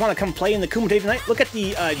 if you guys want to come play in the Kumite tonight, look at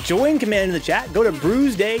the join command in the chat. Go to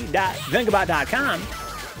Bruise-day.Vencabot.com.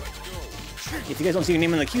 If you guys don't see your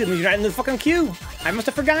name in the queue, that means you're not in the fucking queue. I must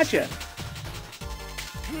have forgot you.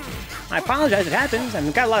 I apologize, it happens.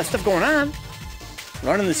 I've got a lot of stuff going on.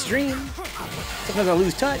 Running the stream. Sometimes I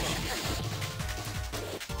lose touch.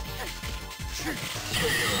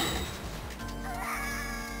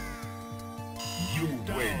 You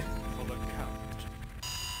win.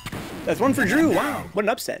 That's one for Drew. Wow, what an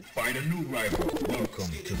upset. Find a new rival. Welcome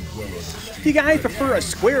to the world of the street. Do you guys prefer a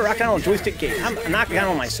square or octagonal joystick game? I'm an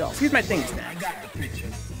octagonal myself. Here's my thing, Snack.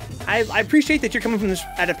 I appreciate that you're coming from this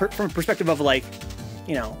from a perspective of, like,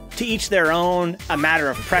 you know, to each their own, a matter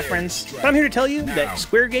of preference. But I'm here to tell you that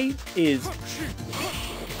square gate is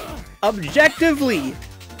objectively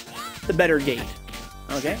the better gate.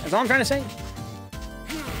 Okay, that's all I'm trying to say.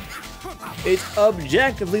 It's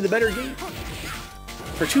objectively the better gate.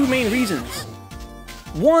 For two main reasons.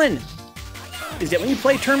 One is that when you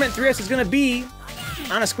play Tournament 3S, it's going to be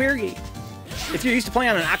on a square gate. If you're used to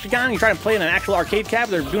playing on an octagon and you try to play in an actual arcade cab,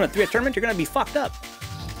 they're doing a 3S tournament, you're going to be fucked up.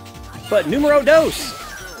 But numero dos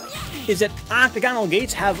is that octagonal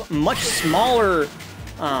gates have much smaller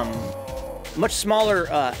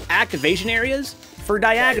activation areas for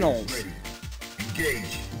diagonals.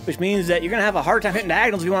 Which means that you're going to have a hard time hitting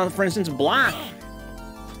diagonals if you want to, for instance, block.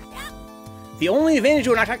 The only advantage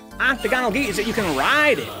to an octagonal gate is that you can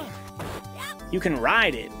ride it. You can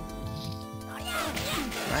ride it.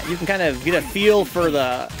 Right? You can kind of get a feel for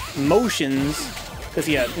the motions because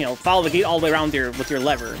you follow the gate all the way around with your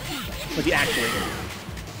lever, with the actuator.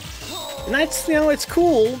 And that's, it's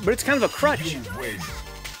cool, but it's kind of a crutch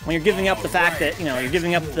when you're giving up the fact that, you're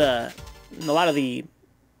giving up a lot of the,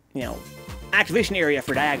 activation area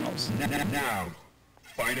for diagonals. Now,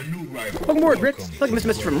 find a new rival. Welcome aboard, Rick. Like a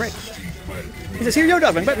message from Rick. He says, here, yo,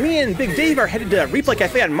 Dogman, but me and Big Dave are headed to Replay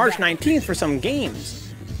Cafe on March 19th for some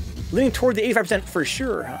games. Leaning toward the 85% for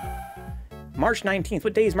sure, huh? March 19th.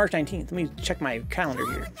 What day is March 19th? Let me check my calendar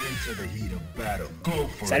here.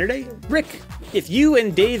 Saturday? Rick, if you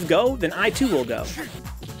and Dave go, then I too will go.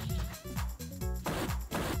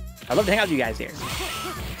 I'd love to hang out with you guys here.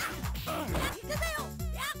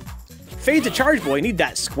 Fade's a charge boy. Need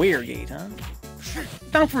that square gate, huh?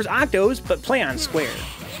 Down for his octos, but play on square.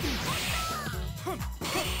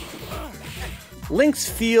 Links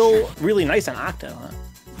feel really nice on octo, huh?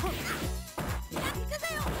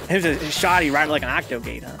 Here's a shoddy right like an octo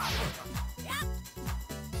gate, huh?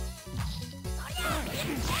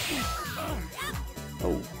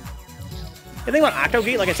 Oh. The thing about octo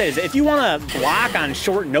gate, like I said, is if you want to block on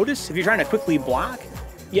short notice, if you're trying to quickly block,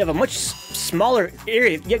 you have a much smaller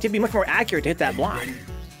area. You have to be much more accurate to hit that block.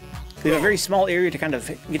 You have a very small area to kind of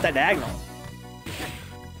get that diagonal.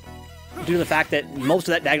 Due to the fact that most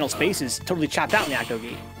of that diagonal space is totally chopped out in the octo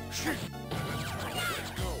gate.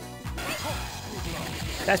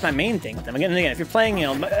 That's my main thing with them. Again, if you're playing,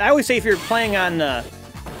 I always say if you're playing on, on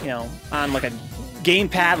like a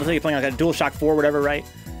gamepad, let's say you're playing like a DualShock 4 or whatever, right?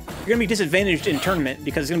 You're gonna be disadvantaged in tournament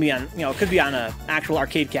because it's gonna be on, it could be on an actual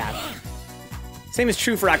arcade cap. Same is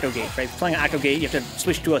true for octo gate, right? If you're playing an octo gate, you have to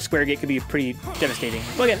switch to a square gate. Could be pretty devastating.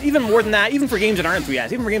 But again, even more than that, even for games that aren't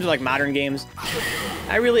 3S, even for games that are like modern games,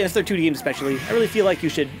 if they're 2D games especially, I really feel like you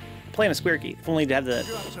should play on a square gate, if only to have the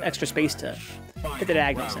extra space to hit the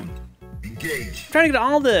diagonals in. Trying to get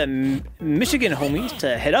all the Michigan homies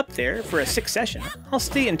to head up there for a 6th session. I'll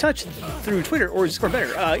stay in touch through Twitter or Discord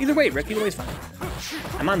better. Either way, Rick, either way is fine.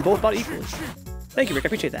 I'm on both about equally. Thank you, Rick. I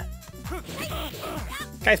appreciate that.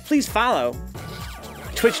 Guys, please follow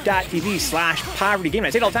twitch.tv/povertygaming. I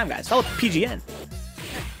say it all the time, guys. Follow PGN.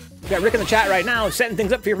 We got Rick in the chat right now setting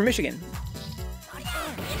things up here for Michigan.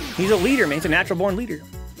 He's a leader, man. He's a natural-born leader.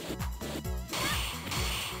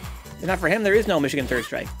 If not for him, there is no Michigan Third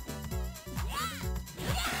Strike.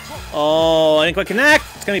 Oh, I didn't quite connect.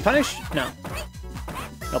 It's going to be punish? No.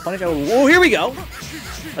 No punish? Oh, here we go.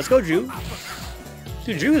 Let's go, Drew.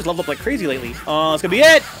 Dude, Drew has leveled up like crazy lately. Oh, it's going to be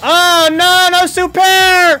it. Oh, no, no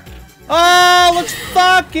super. Oh, let's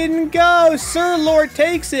fucking go. Sir Lord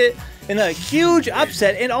takes it in a huge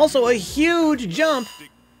upset and also a huge jump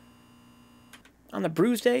on the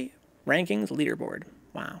Bruise-day rankings leaderboard.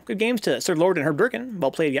 Wow. Good games to Sir Lord and herbderken.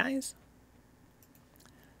 Well played, guys.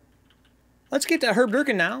 Let's get to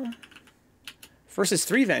herbderken now. Versus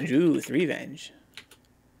Threevenge. Ooh, Threevenge.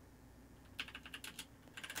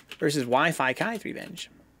 Versus Wi-Fi Kai Threevenge.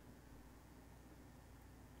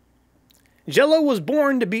 Jello was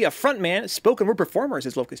born to be a frontman, spoken word performer,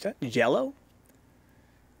 says Locust. Jello?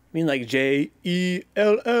 I mean like Jello.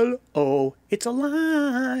 It's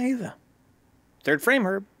alive. Third frame,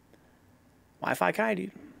 Herb. Wi-Fi Kai,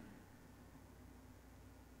 dude.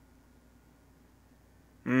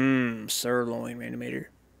 Sirloin Randomator.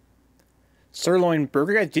 Sirloin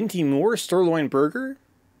Burger, guys. Dinty Moore, Sirloin Burger.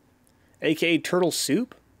 AKA Turtle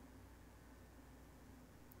Soup.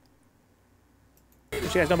 What you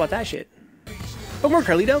guys know about that shit? What more,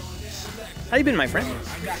 Carlito? How you been, my friend?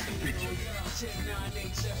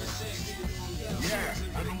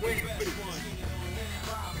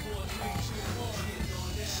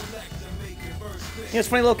 It's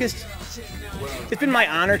funny, Locust. It's been my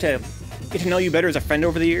honor to get to know you better as a friend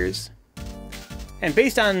over the years. And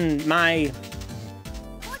based on my,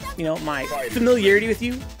 my familiarity with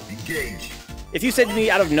you, if you said to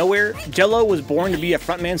me out of nowhere, Jello was born to be a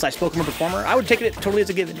frontman / spoken word performer, I would take it totally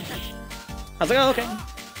as a given. I was like, oh, okay.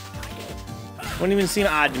 Wouldn't even seem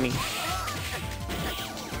odd to me.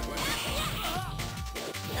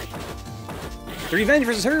 Threevenge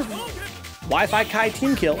versus Herb. Wi-Fi Kai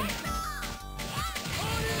team kill.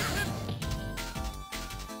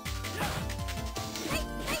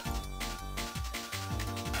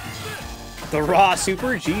 The raw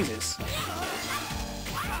super? Jesus.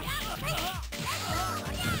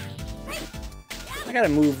 I gotta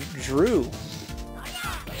move Drew.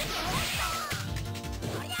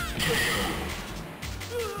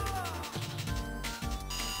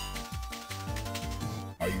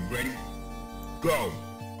 Are you ready? Go.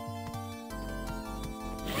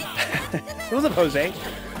 What's up, Jose?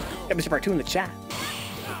 Got Mr. Part 2 in the chat.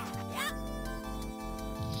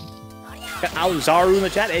 Got Alzaru in the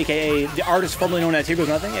chat, aka the artist formerly known as Here Goes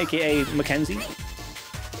Nothing, aka Mackenzie.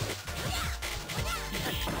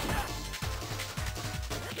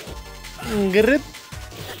 Grip.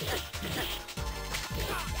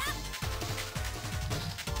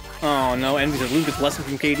 Oh no, Envy says Luke gets lesson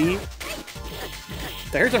from KD.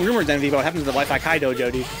 I heard some rumors, Envy, about what happens to the Wi-Fi Kai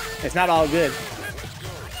dojo, dude. It's not all good.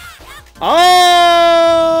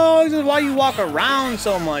 Oh, this is why you walk around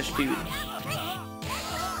so much, dude.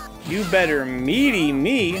 You better meaty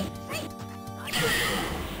me.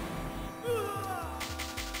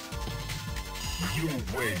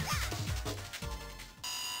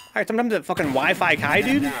 Alright, sometimes the fucking Wi-Fi Kai,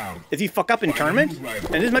 dude, if you fuck up in tournament,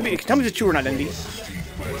 and this might be, tell me if it's true or not, Envy.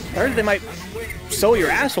 I heard they might sew your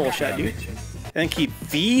asshole shut, dude, and then keep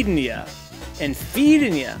feeding you, and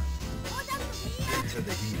feeding you.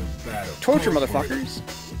 Torture, motherfuckers.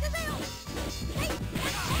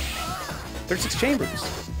 36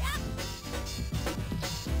 chambers.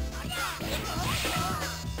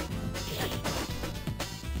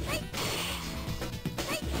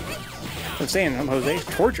 I'm saying, Jose,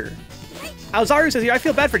 torture. Alzaru says here, I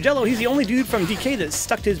feel bad for Jello. He's the only dude from DK that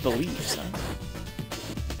stuck to his beliefs.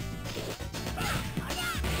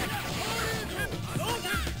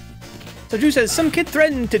 So Drew says, some kid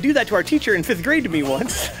threatened to do that to our teacher in 5th grade to me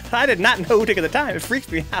once. I did not know who took the time. It freaks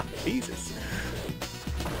me out. Jesus.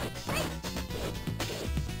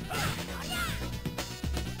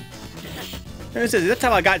 And it says, that's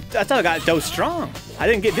how I got so strong. I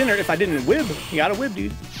didn't get dinner if I didn't whib. You gotta whib,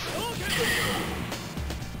 dude.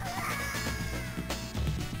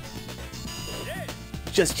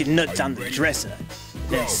 Just your nuts on the dresser.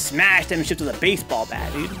 Then smash them shit with a baseball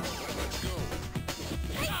bat, dude.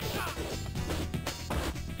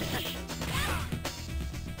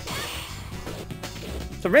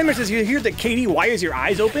 So Rammer says you hear that KD wires your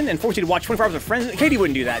eyes open and force you to watch 24 hours of Friends. KD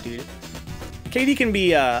wouldn't do that, dude. KD can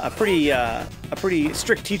be a pretty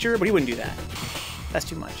strict teacher, but he wouldn't do that. That's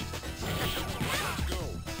too much.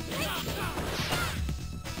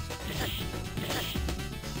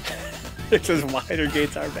 It says wider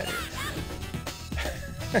gates are better.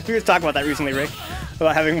 We were talking about that recently, Rick,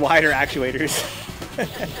 about having wider actuators.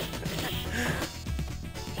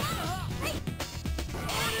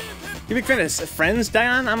 You a big fan of Friends,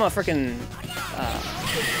 Dayaan? I'm a freaking,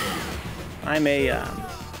 I'm a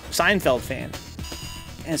Seinfeld fan.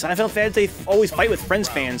 And Seinfeld fans, they always fight with Friends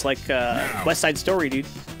fans, like West Side Story, dude.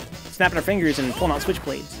 Snapping our fingers and pulling out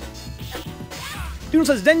switchblades. Doodle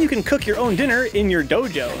says, then you can cook your own dinner in your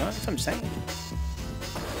dojo. Huh? That's what I'm saying.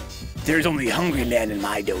 There's only a hungry man in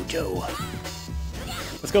my dojo.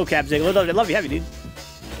 Let's go, Cap Zig. I'd love to have you, dude.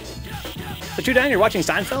 So, Dayaan, you're watching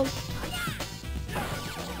Seinfeld?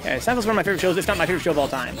 Yeah, Seinfeld's one of my favorite shows, if not my favorite show of all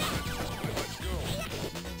time.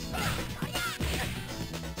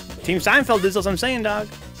 Team Seinfeld is what I'm saying, dog.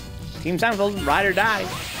 Team Seinfeld, ride or die.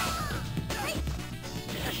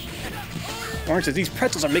 Orange says, these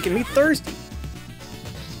pretzels are making me thirsty.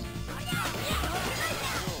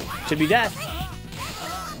 Should be death.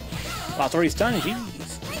 Wow, it's already stunned,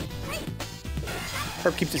 jeez.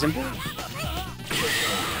 Herb keeps it simple.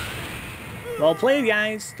 Well played,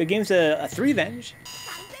 guys. Good game's a Threevenge.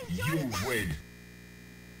 You win.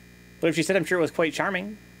 But if she said, I'm sure it was quite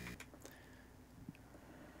charming.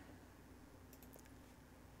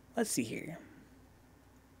 Let's see here.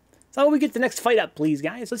 So we get the next fight up, please,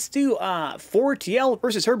 guys. Let's do Four.T.L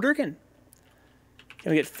versus herbderken.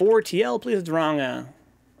 Can we get Four.T.L, please? It's the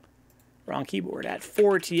wrong keyboard. At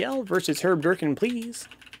Four.T.L versus herbderken, please.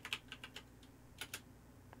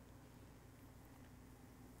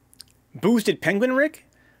 Boosted Penguin, Rick?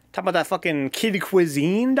 Talk about that fucking Kid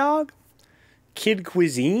Cuisine, dog? Kid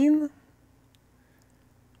Cuisine?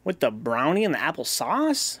 With the brownie and the apple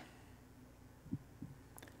sauce?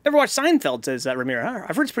 Never watched Seinfeld, says Ramiro. Huh?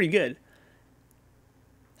 I've heard it's pretty good.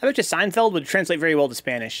 I bet you Seinfeld would translate very well to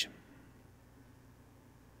Spanish.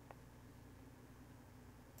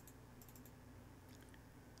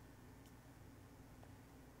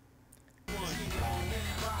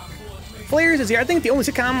 Flares is here. I think the only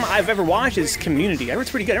sitcom I've ever watched is Community. I heard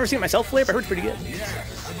it's pretty good. I've never seen it myself, Flair, but I heard it's pretty good.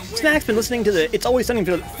 Snack's been listening to the It's Always Sunny in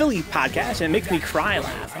Philly podcast, and it makes me cry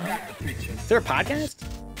laugh. Is there a podcast?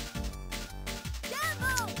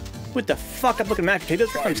 What the fuck up looking mashed potatoes?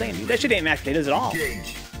 That's what I'm saying, dude. That shit ain't mashed potatoes at all.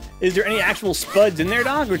 Is there any actual spuds in there,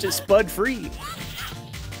 dog, or is it spud free?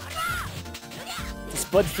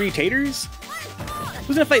 Spud free taters?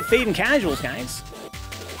 Who's gonna fight Fade and Casuals, guys?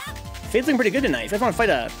 Fade's looking pretty good tonight. If you guys want to fight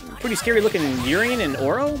a pretty scary looking Urian and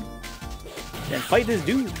Oro, then fight this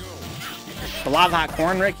dude. The lava hot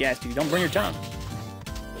corn, Rick? Yes, dude. Don't burn your tongue.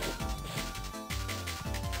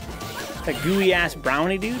 That gooey ass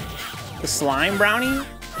brownie, dude. The slime brownie?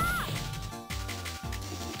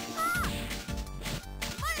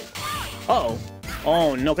 Uh-oh.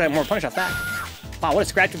 Oh, no, got more punish off that. Wow, what a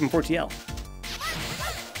scratch from Four.T.L.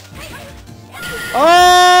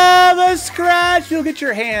 Oh, the scratch! You'll get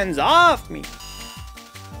your hands off me.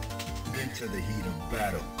 Into the heat of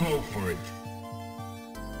battle. Go for it.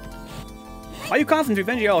 Why are you coughing,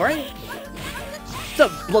 Threevenge? You all right? What's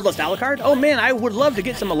up, Bloodlust Alucard? Oh man, I would love to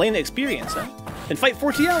get some Elena experience, huh? And fight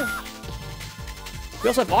Four.T.L. We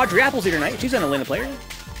also have Audrey Apples here tonight. She's an Elena player.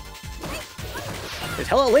 There's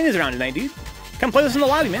hella Elena's around tonight, dude. Come play with us in the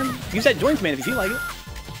lobby, man. Use that join command if you feel like it.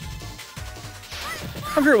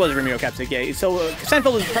 I'm sure it was Ramiro Capsic, yeah. So,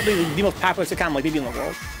 Seinfeld is probably the most popular sitcom, like, maybe in the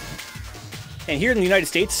world. And here in the United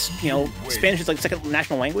States, you know, Spanish is like the second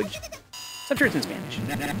national language. So I'm sure it's in Spanish.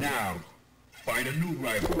 Now, find a new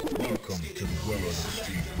rival. Welcome to the world of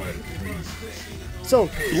Street Fighter 3. So,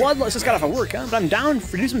 Bloodlust just got off of work, huh? But I'm down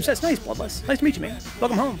for do some sets. Nice, Bloodlust. Nice to meet you, man.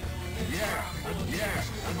 Welcome home. Yeah,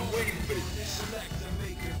 I've been waiting for this.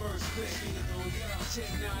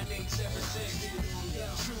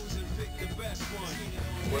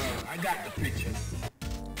 Well, I got the picture.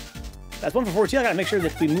 That's one for Four.T.L. I gotta make sure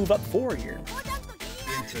that we move up 4 here.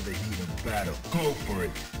 Into the heat of battle. Go for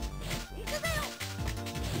it.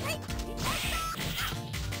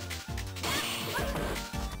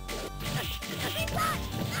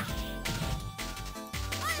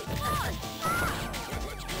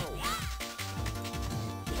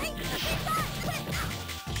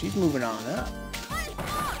 She's moving on up.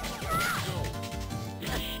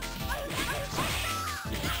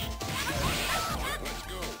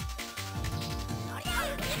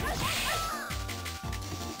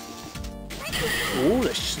 Ooh,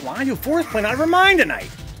 the slide to fourth playing out of her mind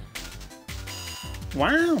tonight.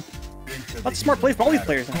 Wow. That's a smart play for all these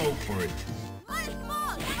players. Go for it.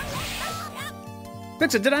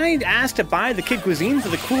 Vixa, did I ask to buy the Kid Cuisine for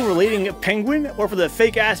the cool relating penguin or for the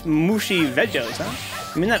fake-ass mushy veggies, huh?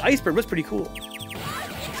 I mean, that iceberg was pretty cool.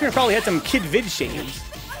 Sure, probably had some Kid Vid shaves.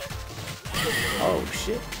 Oh,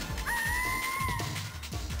 shit.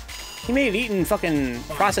 He made eating fucking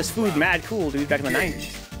processed food mad cool, dude, back in the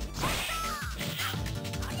 90s.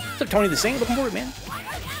 What's up, Tony the Saint? Looking forward, man.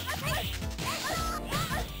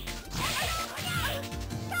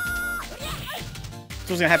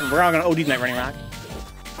 What's gonna happen? We're all gonna OD tonight, Running Rock.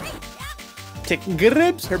 Tick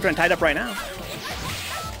grips. Herbderken tied up right now.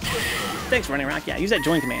 Thanks, Running Rock. Yeah, use that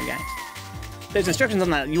join command, guys. There's instructions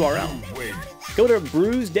on that URL. Go to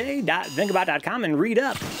bruise-day.vencabot.com and read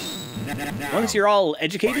up. Once you're all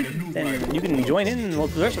educated, then you can join in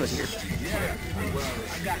with the rest of us here.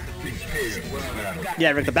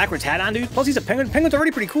 Yeah, Rick, the backwards hat on, dude. Plus, he's a penguin. Penguins are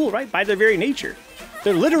already pretty cool, right? By their very nature.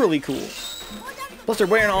 They're literally cool. Plus, they're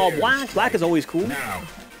wearing all black. Black is always cool.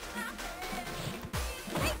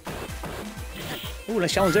 Ooh,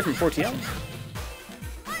 nice challenge there from Four.T.L.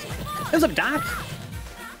 What's up, Doc?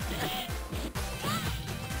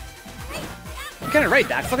 You're kind of right,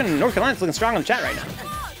 Doc. Fucking North Carolina's looking strong in the chat right now.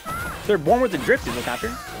 They're born with the drift,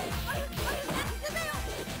 helicopter.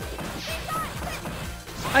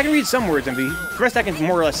 I can read some words, MV. The rest I can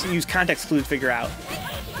more or less use context clues to figure out.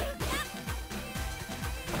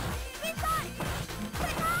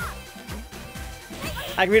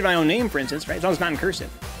 I can read my own name, for instance, right? As long as it's not in cursive.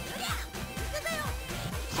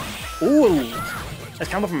 Ooh! That's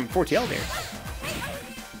combo from Four.T.L. there.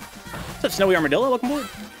 What's up, Snowy Armadillo? Welcome aboard.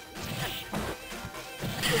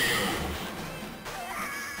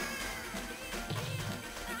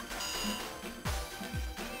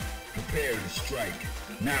 Prepare to strike.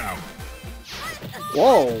 Now.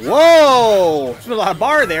 Whoa, whoa! There's a lot of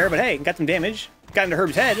bar there, but hey, got some damage. Got into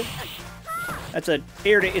Herb's head. That's a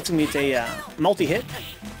air to it's a multi-hit.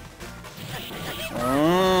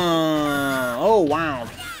 Oh wow.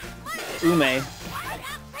 Ume.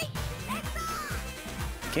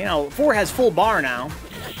 Okay, now 4 has full bar now.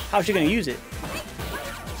 How's she gonna use it?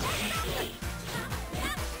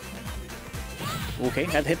 Okay,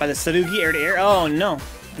 got hit by the Sarugi air to air. Oh no.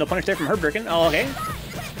 No punish there from Herbderken. Oh, okay.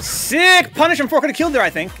 Sick punish from 4 could have killed there, I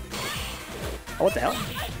think. Oh, what the hell?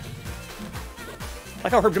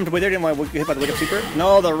 Like how Herb jumped away there, didn't want to get hit by the wake up super.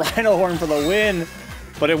 No, the Rhino Horn for the win.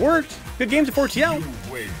 But it worked. Good game to Four.T.L.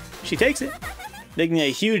 She takes it. Making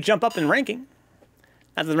a huge jump up in ranking.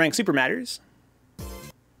 Not that the rank super matters.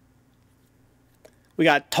 We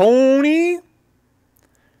got Tony.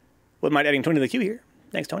 Wouldn't mind adding Tony to the queue here.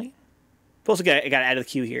 Thanks, Tony. Also, I got to add to the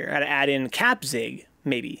queue here. I got to add in Capzig,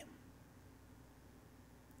 maybe.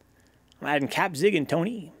 I'm adding Capzig and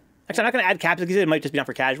Tony. Actually, I'm not going to add Capzig because it might just be down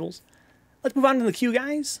for casuals. Let's move on to the queue,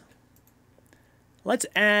 guys. Let's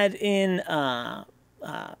add in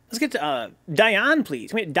Let's get to Dayaan,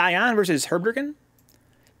 please. Wait, Dayaan versus herbderken.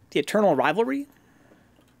 The eternal rivalry.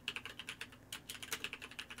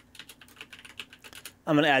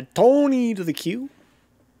 I'm going to add Tony to the queue.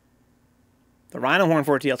 The Rhino Horn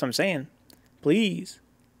 4T.L, that's what I'm saying. Please.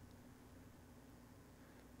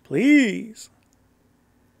 Please.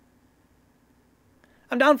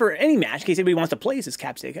 I'm down for any match in case anybody wants to place this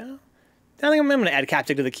Capstick. Huh? I think I'm going to add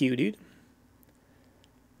Capstick to the queue, dude.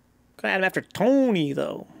 Gonna add him after Tony,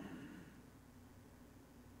 though.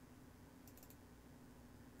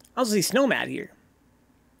 I also see Snowmat here.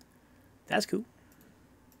 That's cool.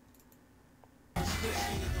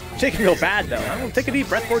 Shaking real bad, though. I'm gonna take a deep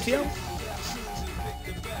breath, 4T.L.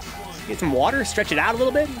 Get some water, stretch it out a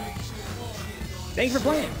little bit. Thank you for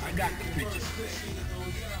playing.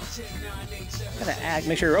 Gotta act,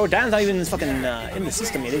 make sure. Oh, Dayaan's not even in this fucking in the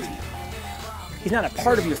system yet, is he? He's not a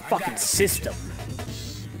part of your fucking system.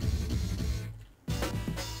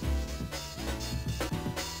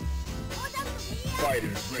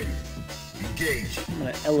 Fighters ready. Engage. I'm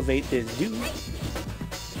gonna elevate this dude.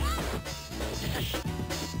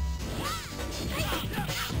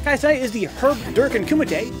 Guys, tonight is the herbderken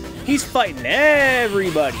Kumite. He's fighting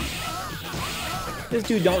everybody. This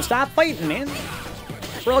dude don't stop fighting, man.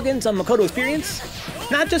 We're all getting some Makoto experience.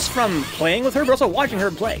 Not just from playing with Herb, but also watching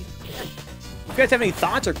Herb play. If you guys have any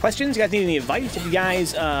thoughts or questions, you guys need any advice, if you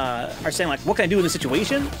guys are saying, like, what can I do in this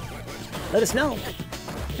situation? Let us know.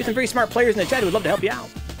 There's some very smart players in the chat who would love to help you out.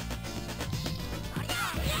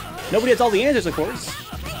 Nobody has all the answers, of course.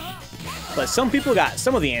 But some people got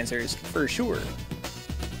some of the answers, for sure.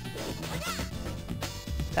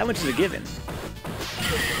 That much is a given.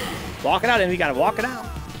 Walk it out, and we gotta walk it out.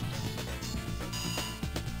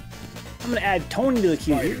 I'm gonna add Tony to the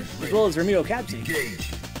queue here, as well as Ramiro Capsi.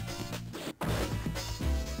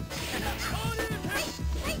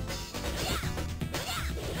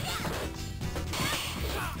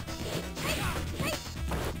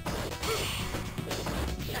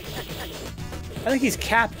 I think he's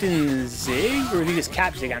Captain Zig, or is he just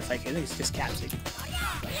Capzig on Fike? I think it's just Capzig.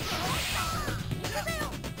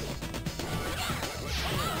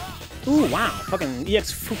 Ooh, wow. Fucking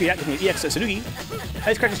EX Fukuyaku, EX Tsurugi.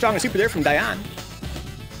 Nice correct and strong and super there from Dayaan.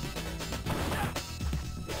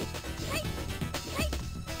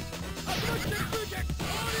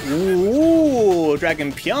 Ooh,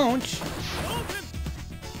 Dragon Pionch.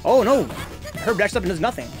 Oh no. Herb dashes up and does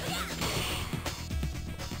nothing.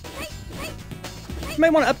 You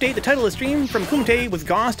might want to update the title of the stream from Kumite with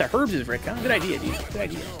Goss to Herbs is Rick, huh? Good idea, dude. Good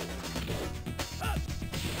idea.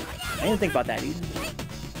 I didn't think about that, dude.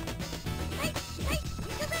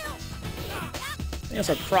 They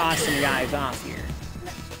also cross some guys off here.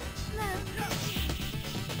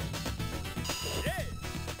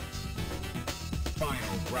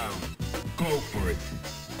 Final round. Go for it.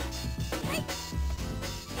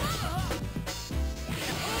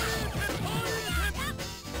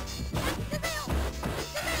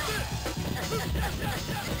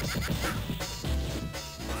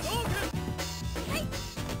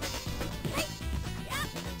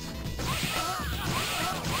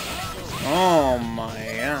 Oh my,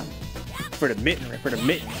 yeah. For the mitten, Rick, for the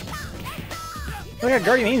mitten. Look at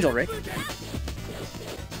Guardian Angel, Rick.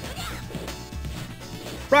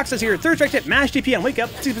 Brock says here, third strike tip, mash DP on wake up,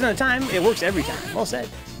 60% of the time, it works every time. Well said.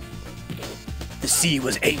 The sea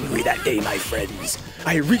was angry that day, my friends.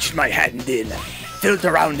 I reached my hand in, felt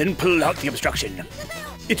around and pulled out the obstruction.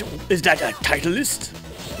 Is that a titleist?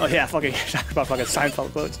 Oh yeah, fucking, talk about fucking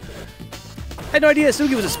Seinfeld quotes. I had no idea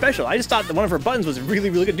Sugi was a special. I just thought that one of her buttons was really,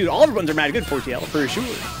 really good. Dude, all of her buttons are mad good, 4T.L, for sure.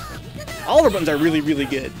 All of her buttons are really, really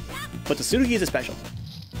good. But the Sugi is a special.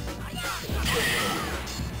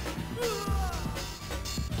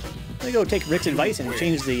 Let me go take Rick's advice and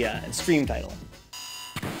change the stream title.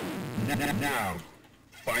 Now,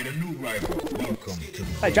 find a new rival. Welcome to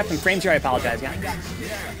the I dropped some frames here, I apologize, guys.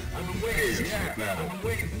 Yeah, I'm waiting for battle. I'm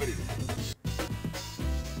waiting for this.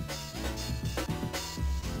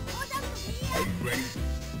 Are you ready?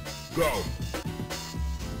 Go!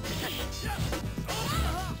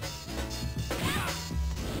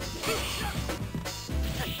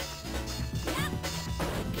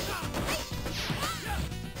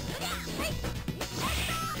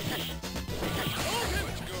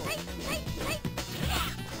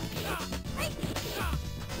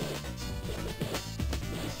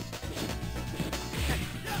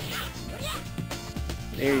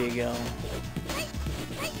 There you go.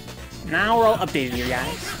 Now we're all updated here,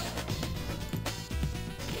 guys.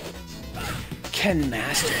 Ken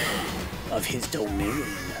master of his domain.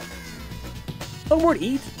 Oh, more to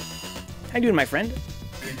eat. How you doing, my friend?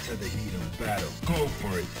 Into the heat of battle. Go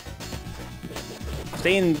for it.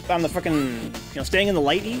 Staying on the fucking, staying in the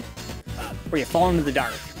light, or you fall into the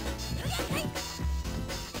dark.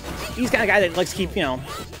 He's the kind of guy that likes to keep,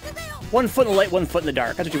 1 foot in the light, 1 foot in the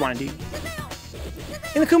dark. That's what you want to do.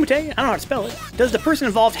 In the Kumite, I don't know how to spell it. Does the person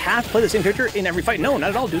involved have to play the same character in every fight? No, not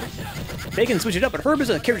at all, dude. They can switch it up, but Herb is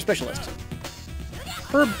a character specialist.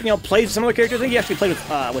 Herb, plays some other characters. I think he actually played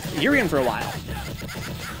with Urian for a while.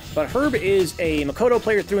 But Herb is a Makoto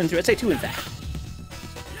player through and through. I'd say 2, in fact.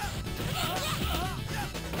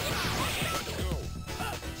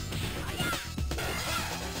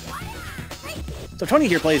 So Tony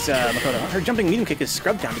here plays Makoto. Her jumping medium kick is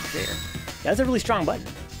scrubbed down to be fair. Yeah, that's a really strong button.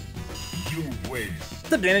 You win.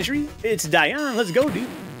 What's up, Banana Tree? It's Dayaan. Let's go, dude.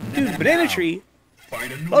 Dude, Banana Tree,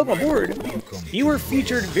 welcome aboard. You were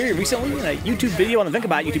featured very recently in a YouTube video on the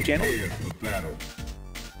Vencabot YouTube channel.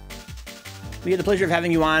 We had the pleasure of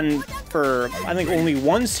having you on for, I think, only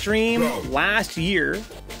 1 stream last year.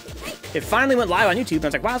 It finally went live on YouTube, and I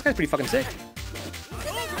was like, wow, this guy's pretty fucking sick.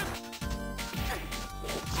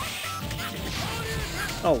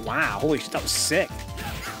 Oh, wow. Holy shit, that was sick.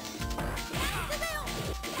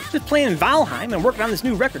 Just playing Valheim and working on this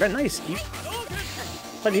new record. That's nice, Steve.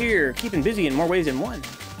 But here, keeping busy in more ways than one.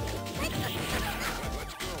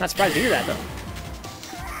 Not surprised to hear that, though.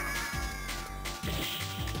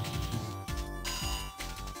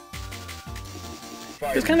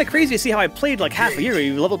 It was kind of crazy to see how I played like half a year.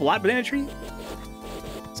 You level up a lot, Banana Tree.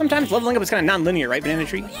 Sometimes leveling up is kind of non-linear, right, Banana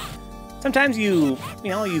Tree? Sometimes you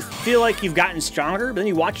feel like you've gotten stronger, but then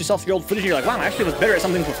you watch yourself your old footage and you're like, wow, I actually was better at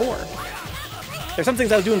something before. There's some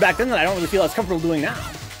things I was doing back then that I don't really feel as comfortable doing now.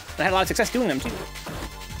 And I had a lot of success doing them too.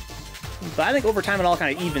 But I think over time it all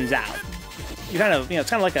kind of evens out. You kind of, it's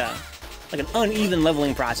kind of like an uneven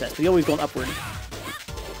leveling process, but you're always going upward.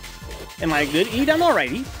 Am I good, Ede? I'm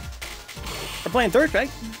alright, Ede. We're playing third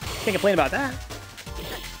strike. Can't complain about that.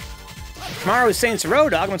 Tomorrow is Saints Row,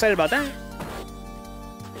 dog. I'm excited about that.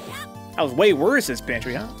 That was way worse this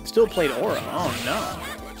pantry, huh? Still played Aura. Oh no.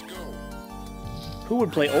 Who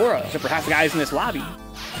would play Aura except for half the guys in this lobby?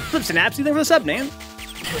 Flip Synapse, you there for the sub, man?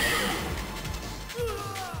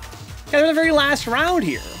 Yeah, they're the very last round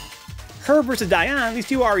here. Herb versus Dayaan. These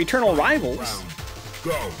two are eternal rivals.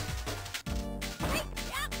 Go.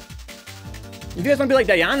 If you guys want to be like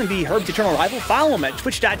Dayaan and be Herb's eternal rival, follow him at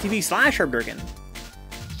twitch.tv/herbderken.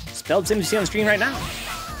 Spelled same as you see on the screen right now.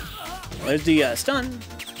 There's the stun.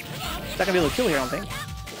 It's not gonna be able to kill here, I don't think.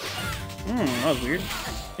 That was weird.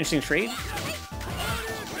 Interesting trade.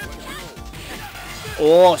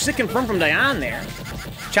 Oh, sick confirm from Dayaan there.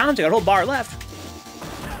 Challenging, got a whole bar left.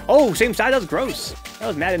 Oh, same side, that was gross. That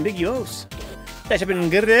was mad ambiguous. That should have been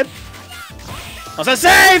grip. That's a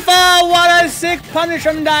safe! Oh, what a sick punish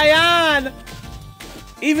from Dayaan!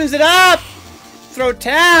 Evens it up! Throw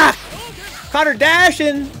tap! Caught her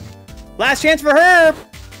dashing! Last chance for Herb!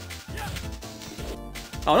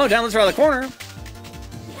 Oh no, down let's around the corner.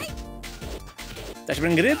 That should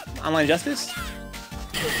have been good. Online justice.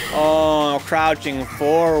 Oh, crouching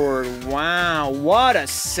forward. Wow, what a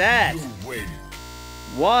set.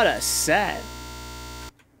 What a set.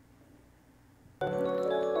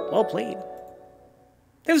 Well played.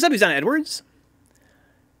 Hey, what's up, Izana Edwards?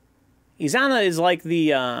 Izana is like the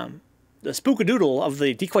spookadoodle of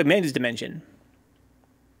the Decoy Mantis dimension.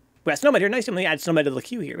 We got Snowman here. Nice to add Snowman to the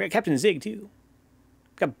queue here. We got Captain Zig, too.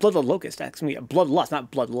 We got Bloodlust Locust. That's going to be a Bloodlust,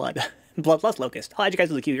 not Bloodlust. Bloodlust Locust. I'll add you guys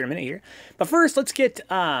to the queue here in a minute here. But first, let's get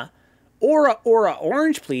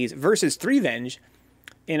OraOraOrange, please, versus Threevenge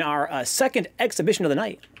in our second exhibition of the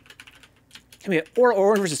night. Can we get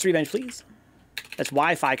OraOraOrange versus Threevenge, please? That's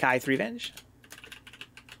Wi-Fi Kai Threevenge.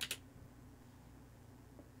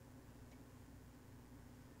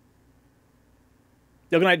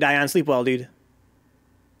 Yo, good night, Dayaan. Sleep well, dude.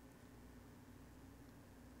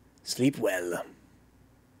 Sleep well.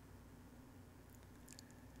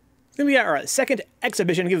 It's going to be our second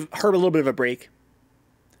exhibition. Give Herb a little bit of a break.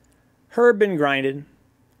 Herb been grinded.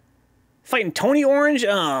 Fighting Tony Orange?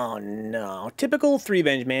 Oh, no. Typical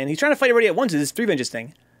Threevenge, man. He's trying to fight everybody at once. It's Threevenge's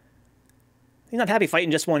thing. He's not happy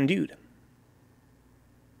fighting just one dude.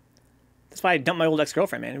 That's why I dumped my old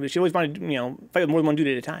ex-girlfriend, man. She always wanted to, fight with more than one dude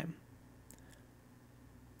at a time.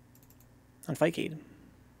 On Fightcade.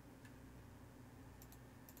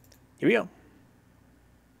 Here we go.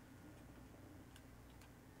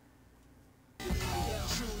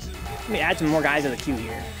 Let me add some more guys in the queue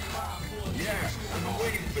here.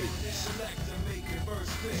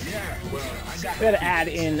 We gotta add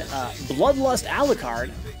in Bloodlust Alucard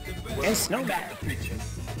and Snowman.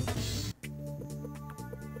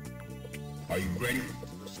 Are you ready?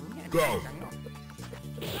 Go!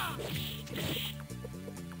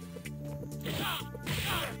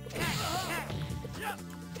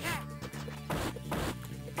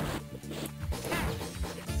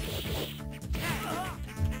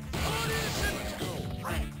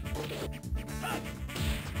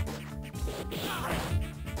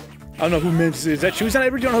 I don't know who Mantis is. Is that true? Is that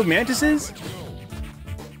everybody don't know who Mantis is?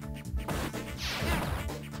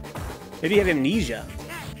 Maybe you have amnesia.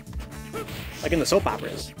 Like in the soap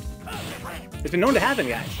operas. It's been known to happen,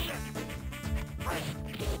 guys.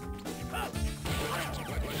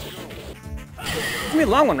 It's gonna be a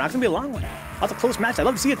long one, Rock. It's gonna be a long one. Lots of close matches. I'd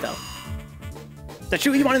love to see it, though. Is that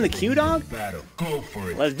true? You want in the queue, dog? Go for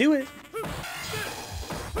it. Let's do it.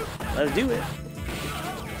 Let's do it.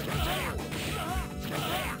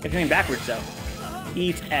 It's going backwards, though.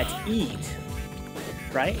 Eat at eat.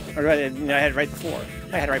 Right? Or no, I had it right before.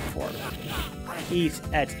 I had it right before. Eat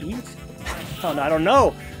at eat? Oh, no, I don't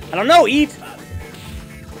know. I don't know, eat!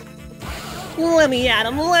 Let me at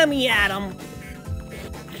him, let me at him!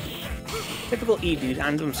 Typical eat, dude.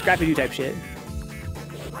 On some Scrappy Doo type shit.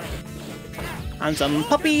 On some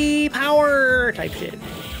puppy power type shit.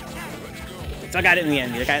 So I got it in the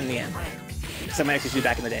end, dude. I got it in the end. Because I might actually do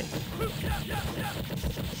back in the day.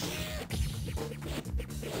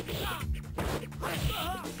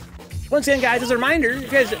 Once again, guys, as a reminder, if you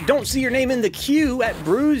guys don't see your name in the queue at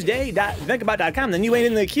bruise-day.vencabot.com, then you ain't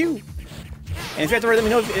in the queue. And if you have to let me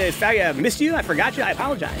know if I missed you, I forgot you, I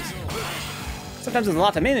apologize. Sometimes there's a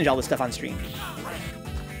lot to manage all this stuff on stream.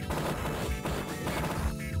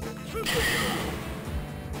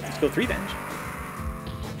 Let's go Threevenge.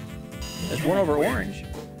 That's OraOraOrange.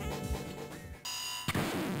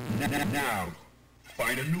 Now,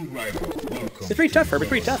 find a new rival. Welcome. It's pretty tough, Herb. It's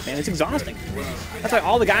pretty tough, man. It's exhausting. That's why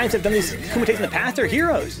all the guys that have done these kumites in the past, they're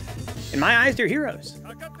heroes. In my eyes, they're heroes.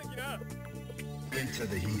 Into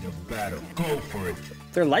the heat of battle. Go for it.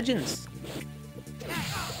 They're legends.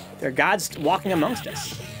 They're gods walking amongst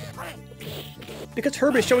us. Because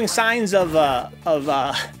Herb is showing signs of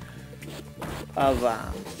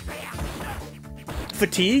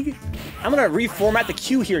fatigue, I'm gonna reformat the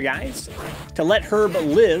queue here, guys, to let Herb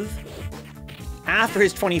live after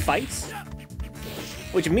his 20 fights,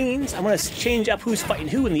 which means I'm gonna change up who's fighting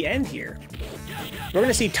who in the end here. We're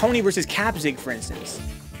gonna see Tony versus Capzig, for instance.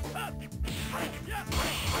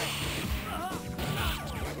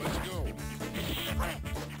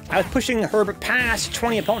 I was pushing Herb past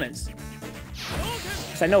 20 opponents,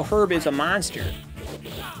 because I know Herb is a monster.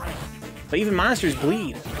 But even monsters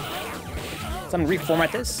bleed. So I'm gonna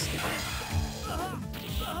reformat this.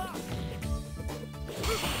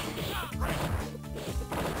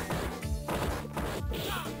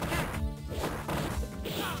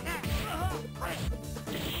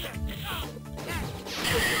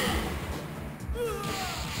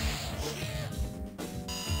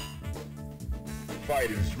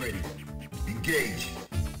 Fighters ready. Engage.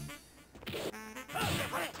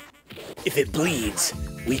 If it bleeds,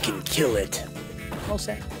 we can kill it. Well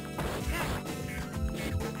said.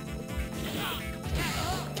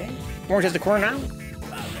 Okay. Orange has the corner now.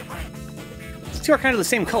 These two are kind of the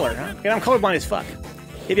same color, huh? Yeah, I'm colorblind as fuck.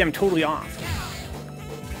 Maybe I'm totally off.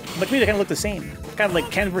 But to me, they kind of look the same. It's kind of like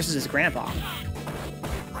Ken versus his grandpa.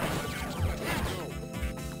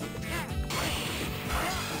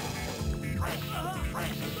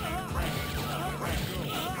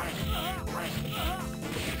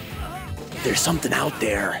 There's something out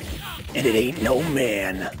there, and it ain't no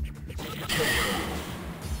man.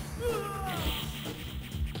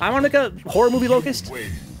 I want to make a horror movie, Locust, where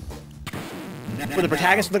the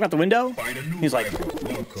protagonist is looking out the window. He's like,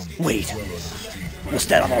 wait, what's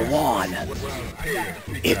that on the lawn?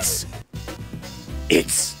 It's...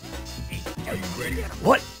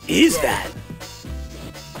 What is that?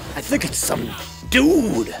 I think it's some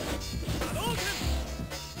dude.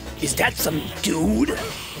 Is that some dude?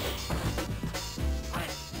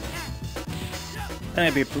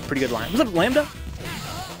 That'd be a pretty good line. What's up, Lambda?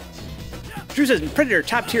 Drew says Predator,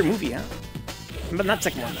 top tier movie, huh? But not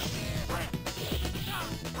second one, though.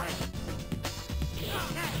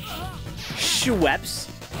 Schweppes.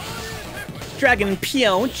 Dragon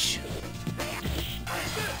Pionch.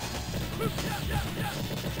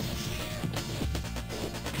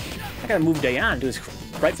 I gotta move Dayaan to his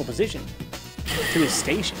rightful position. To his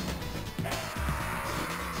station.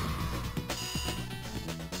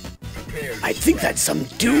 I think that's some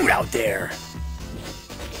dude out there.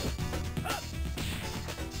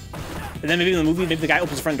 And then maybe in the movie, maybe the guy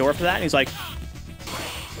opens the front door for that, and he's like,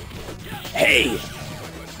 hey!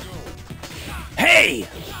 Hey!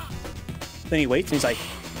 Then he waits, and he's like,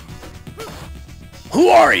 who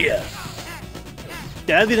are you? Yeah,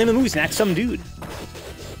 that'd be the name of the movie, Snack, some dude.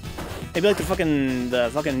 Maybe like the fucking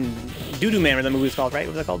Doo-Doo Man, or the movie was called, right?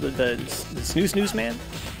 What was that called? The Snooze Snooze Man?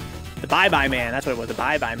 The Bye-Bye Man, that's what it was, the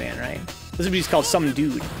Bye-Bye Man, right? This would be just called Some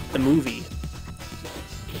Dude, the movie.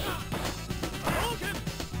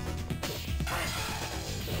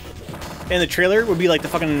 And the trailer would be like the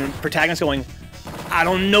fucking protagonist going, I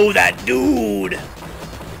don't know that dude!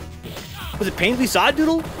 Was it painfully saw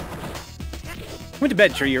Doodle? He went to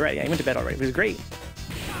bed, sure, you're right. Yeah, he went to bed already. It was great.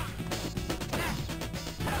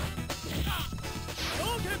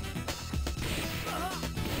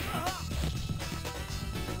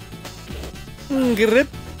 Grip.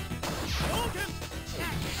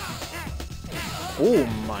 Oh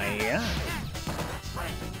my god.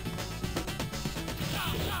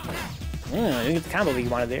 Yeah, you get the combo that you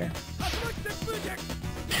wanted there.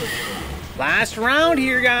 Last round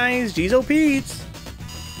here, guys. Jizo Pete's.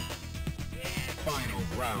 Final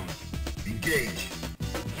round. Engage.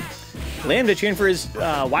 Lambda cheering for his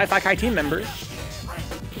Wi-Fi Kai team member.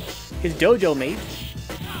 His dojo mate.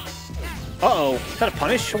 Uh-oh. Is that a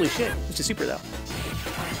punish? Holy shit. It's a super, though.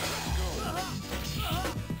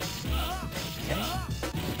 Okay.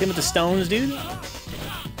 Hit him with the stones, dude.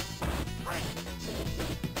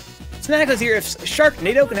 Snackles here. If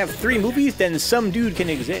Sharknado can have 3 movies, then Some Dude can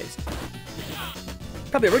exist.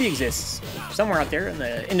 Probably already exists. Somewhere out there in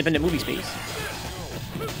the independent movie space.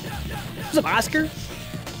 What's up, Oscar?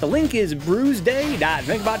 The link is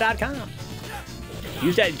bruise-day.vencabot.com.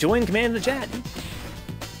 Use that join command in the chat.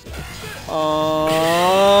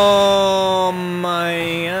 Oh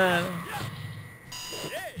my god.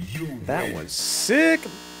 That was sick.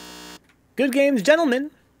 Good games, gentlemen.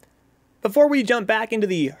 Before we jump back into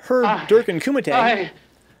the herbderken Kumite,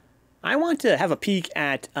 I want to have a peek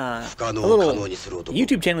at a little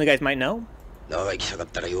YouTube channel you guys might know.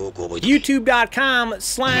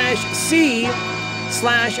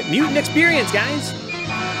 YouTube.com/C/Mutant Experience, guys.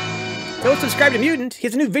 Go subscribe to Mutant. He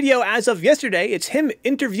has a new video as of yesterday. It's him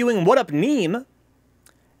interviewing What Up Neem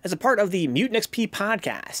as a part of the Mutant XP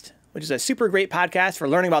podcast, which is a super great podcast for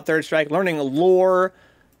learning about Third Strike, learning lore,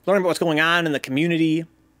 learning about what's going on in the community.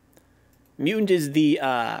 Mutant is the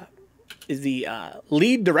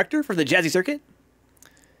lead director for the Jazzy Circuit.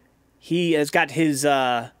 He has got his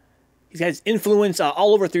influence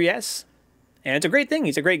all over 3S, and it's a great thing.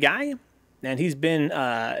 He's a great guy. And he's been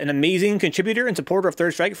an amazing contributor and supporter of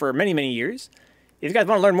Third Strike for many, many years. If you guys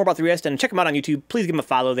want to learn more about 3S, then check him out on YouTube. Please give him a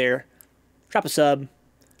follow there. Drop a sub.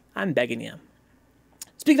 I'm begging you.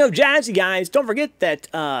 Speaking of Jazzy, guys, don't forget that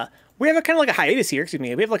we have a kind of like a hiatus here. Excuse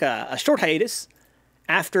me. We have like a short hiatus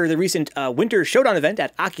after the recent Winter Showdown event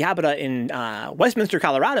at Akihabara in Westminster,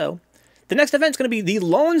 Colorado. The next event is going to be the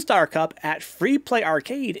Lone Star Cup at Free Play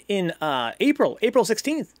Arcade in April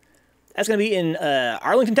 16th. That's going to be in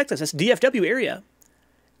Arlington, Texas. That's DFW area.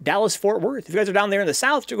 Dallas, Fort Worth. If you guys are down there in the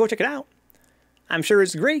South, go check it out. I'm sure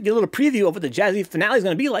it's great. Get a little preview of what the Jazzy finale is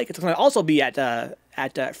going to be like. It's going to also be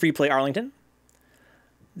at Free Play Arlington.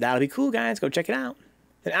 That'll be cool, guys. Go check it out.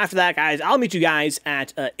 Then after that, guys, I'll meet you guys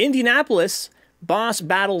at Indianapolis Boss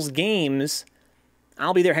Battles Games.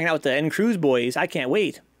 I'll be there hanging out with the N Cruise boys. I can't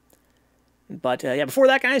wait. But yeah, before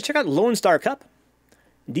that, guys, check out Lone Star Cup.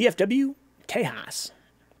 DFW, Tejas.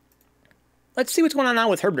 Let's see what's going on now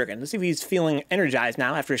with herbderken. Let's see if he's feeling energized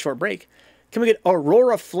now after a short break. Can we get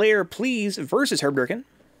Aurora Flare, please, versus herbderken?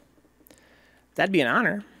 That'd be an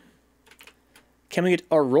honor. Can we get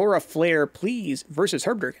Aurora Flare, please, versus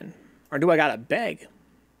herbderken? Or do I gotta beg?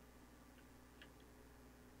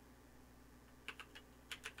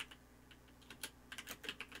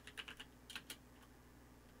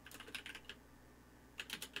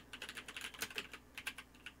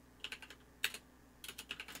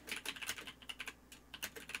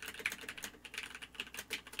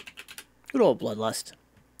 Good old Bloodlust.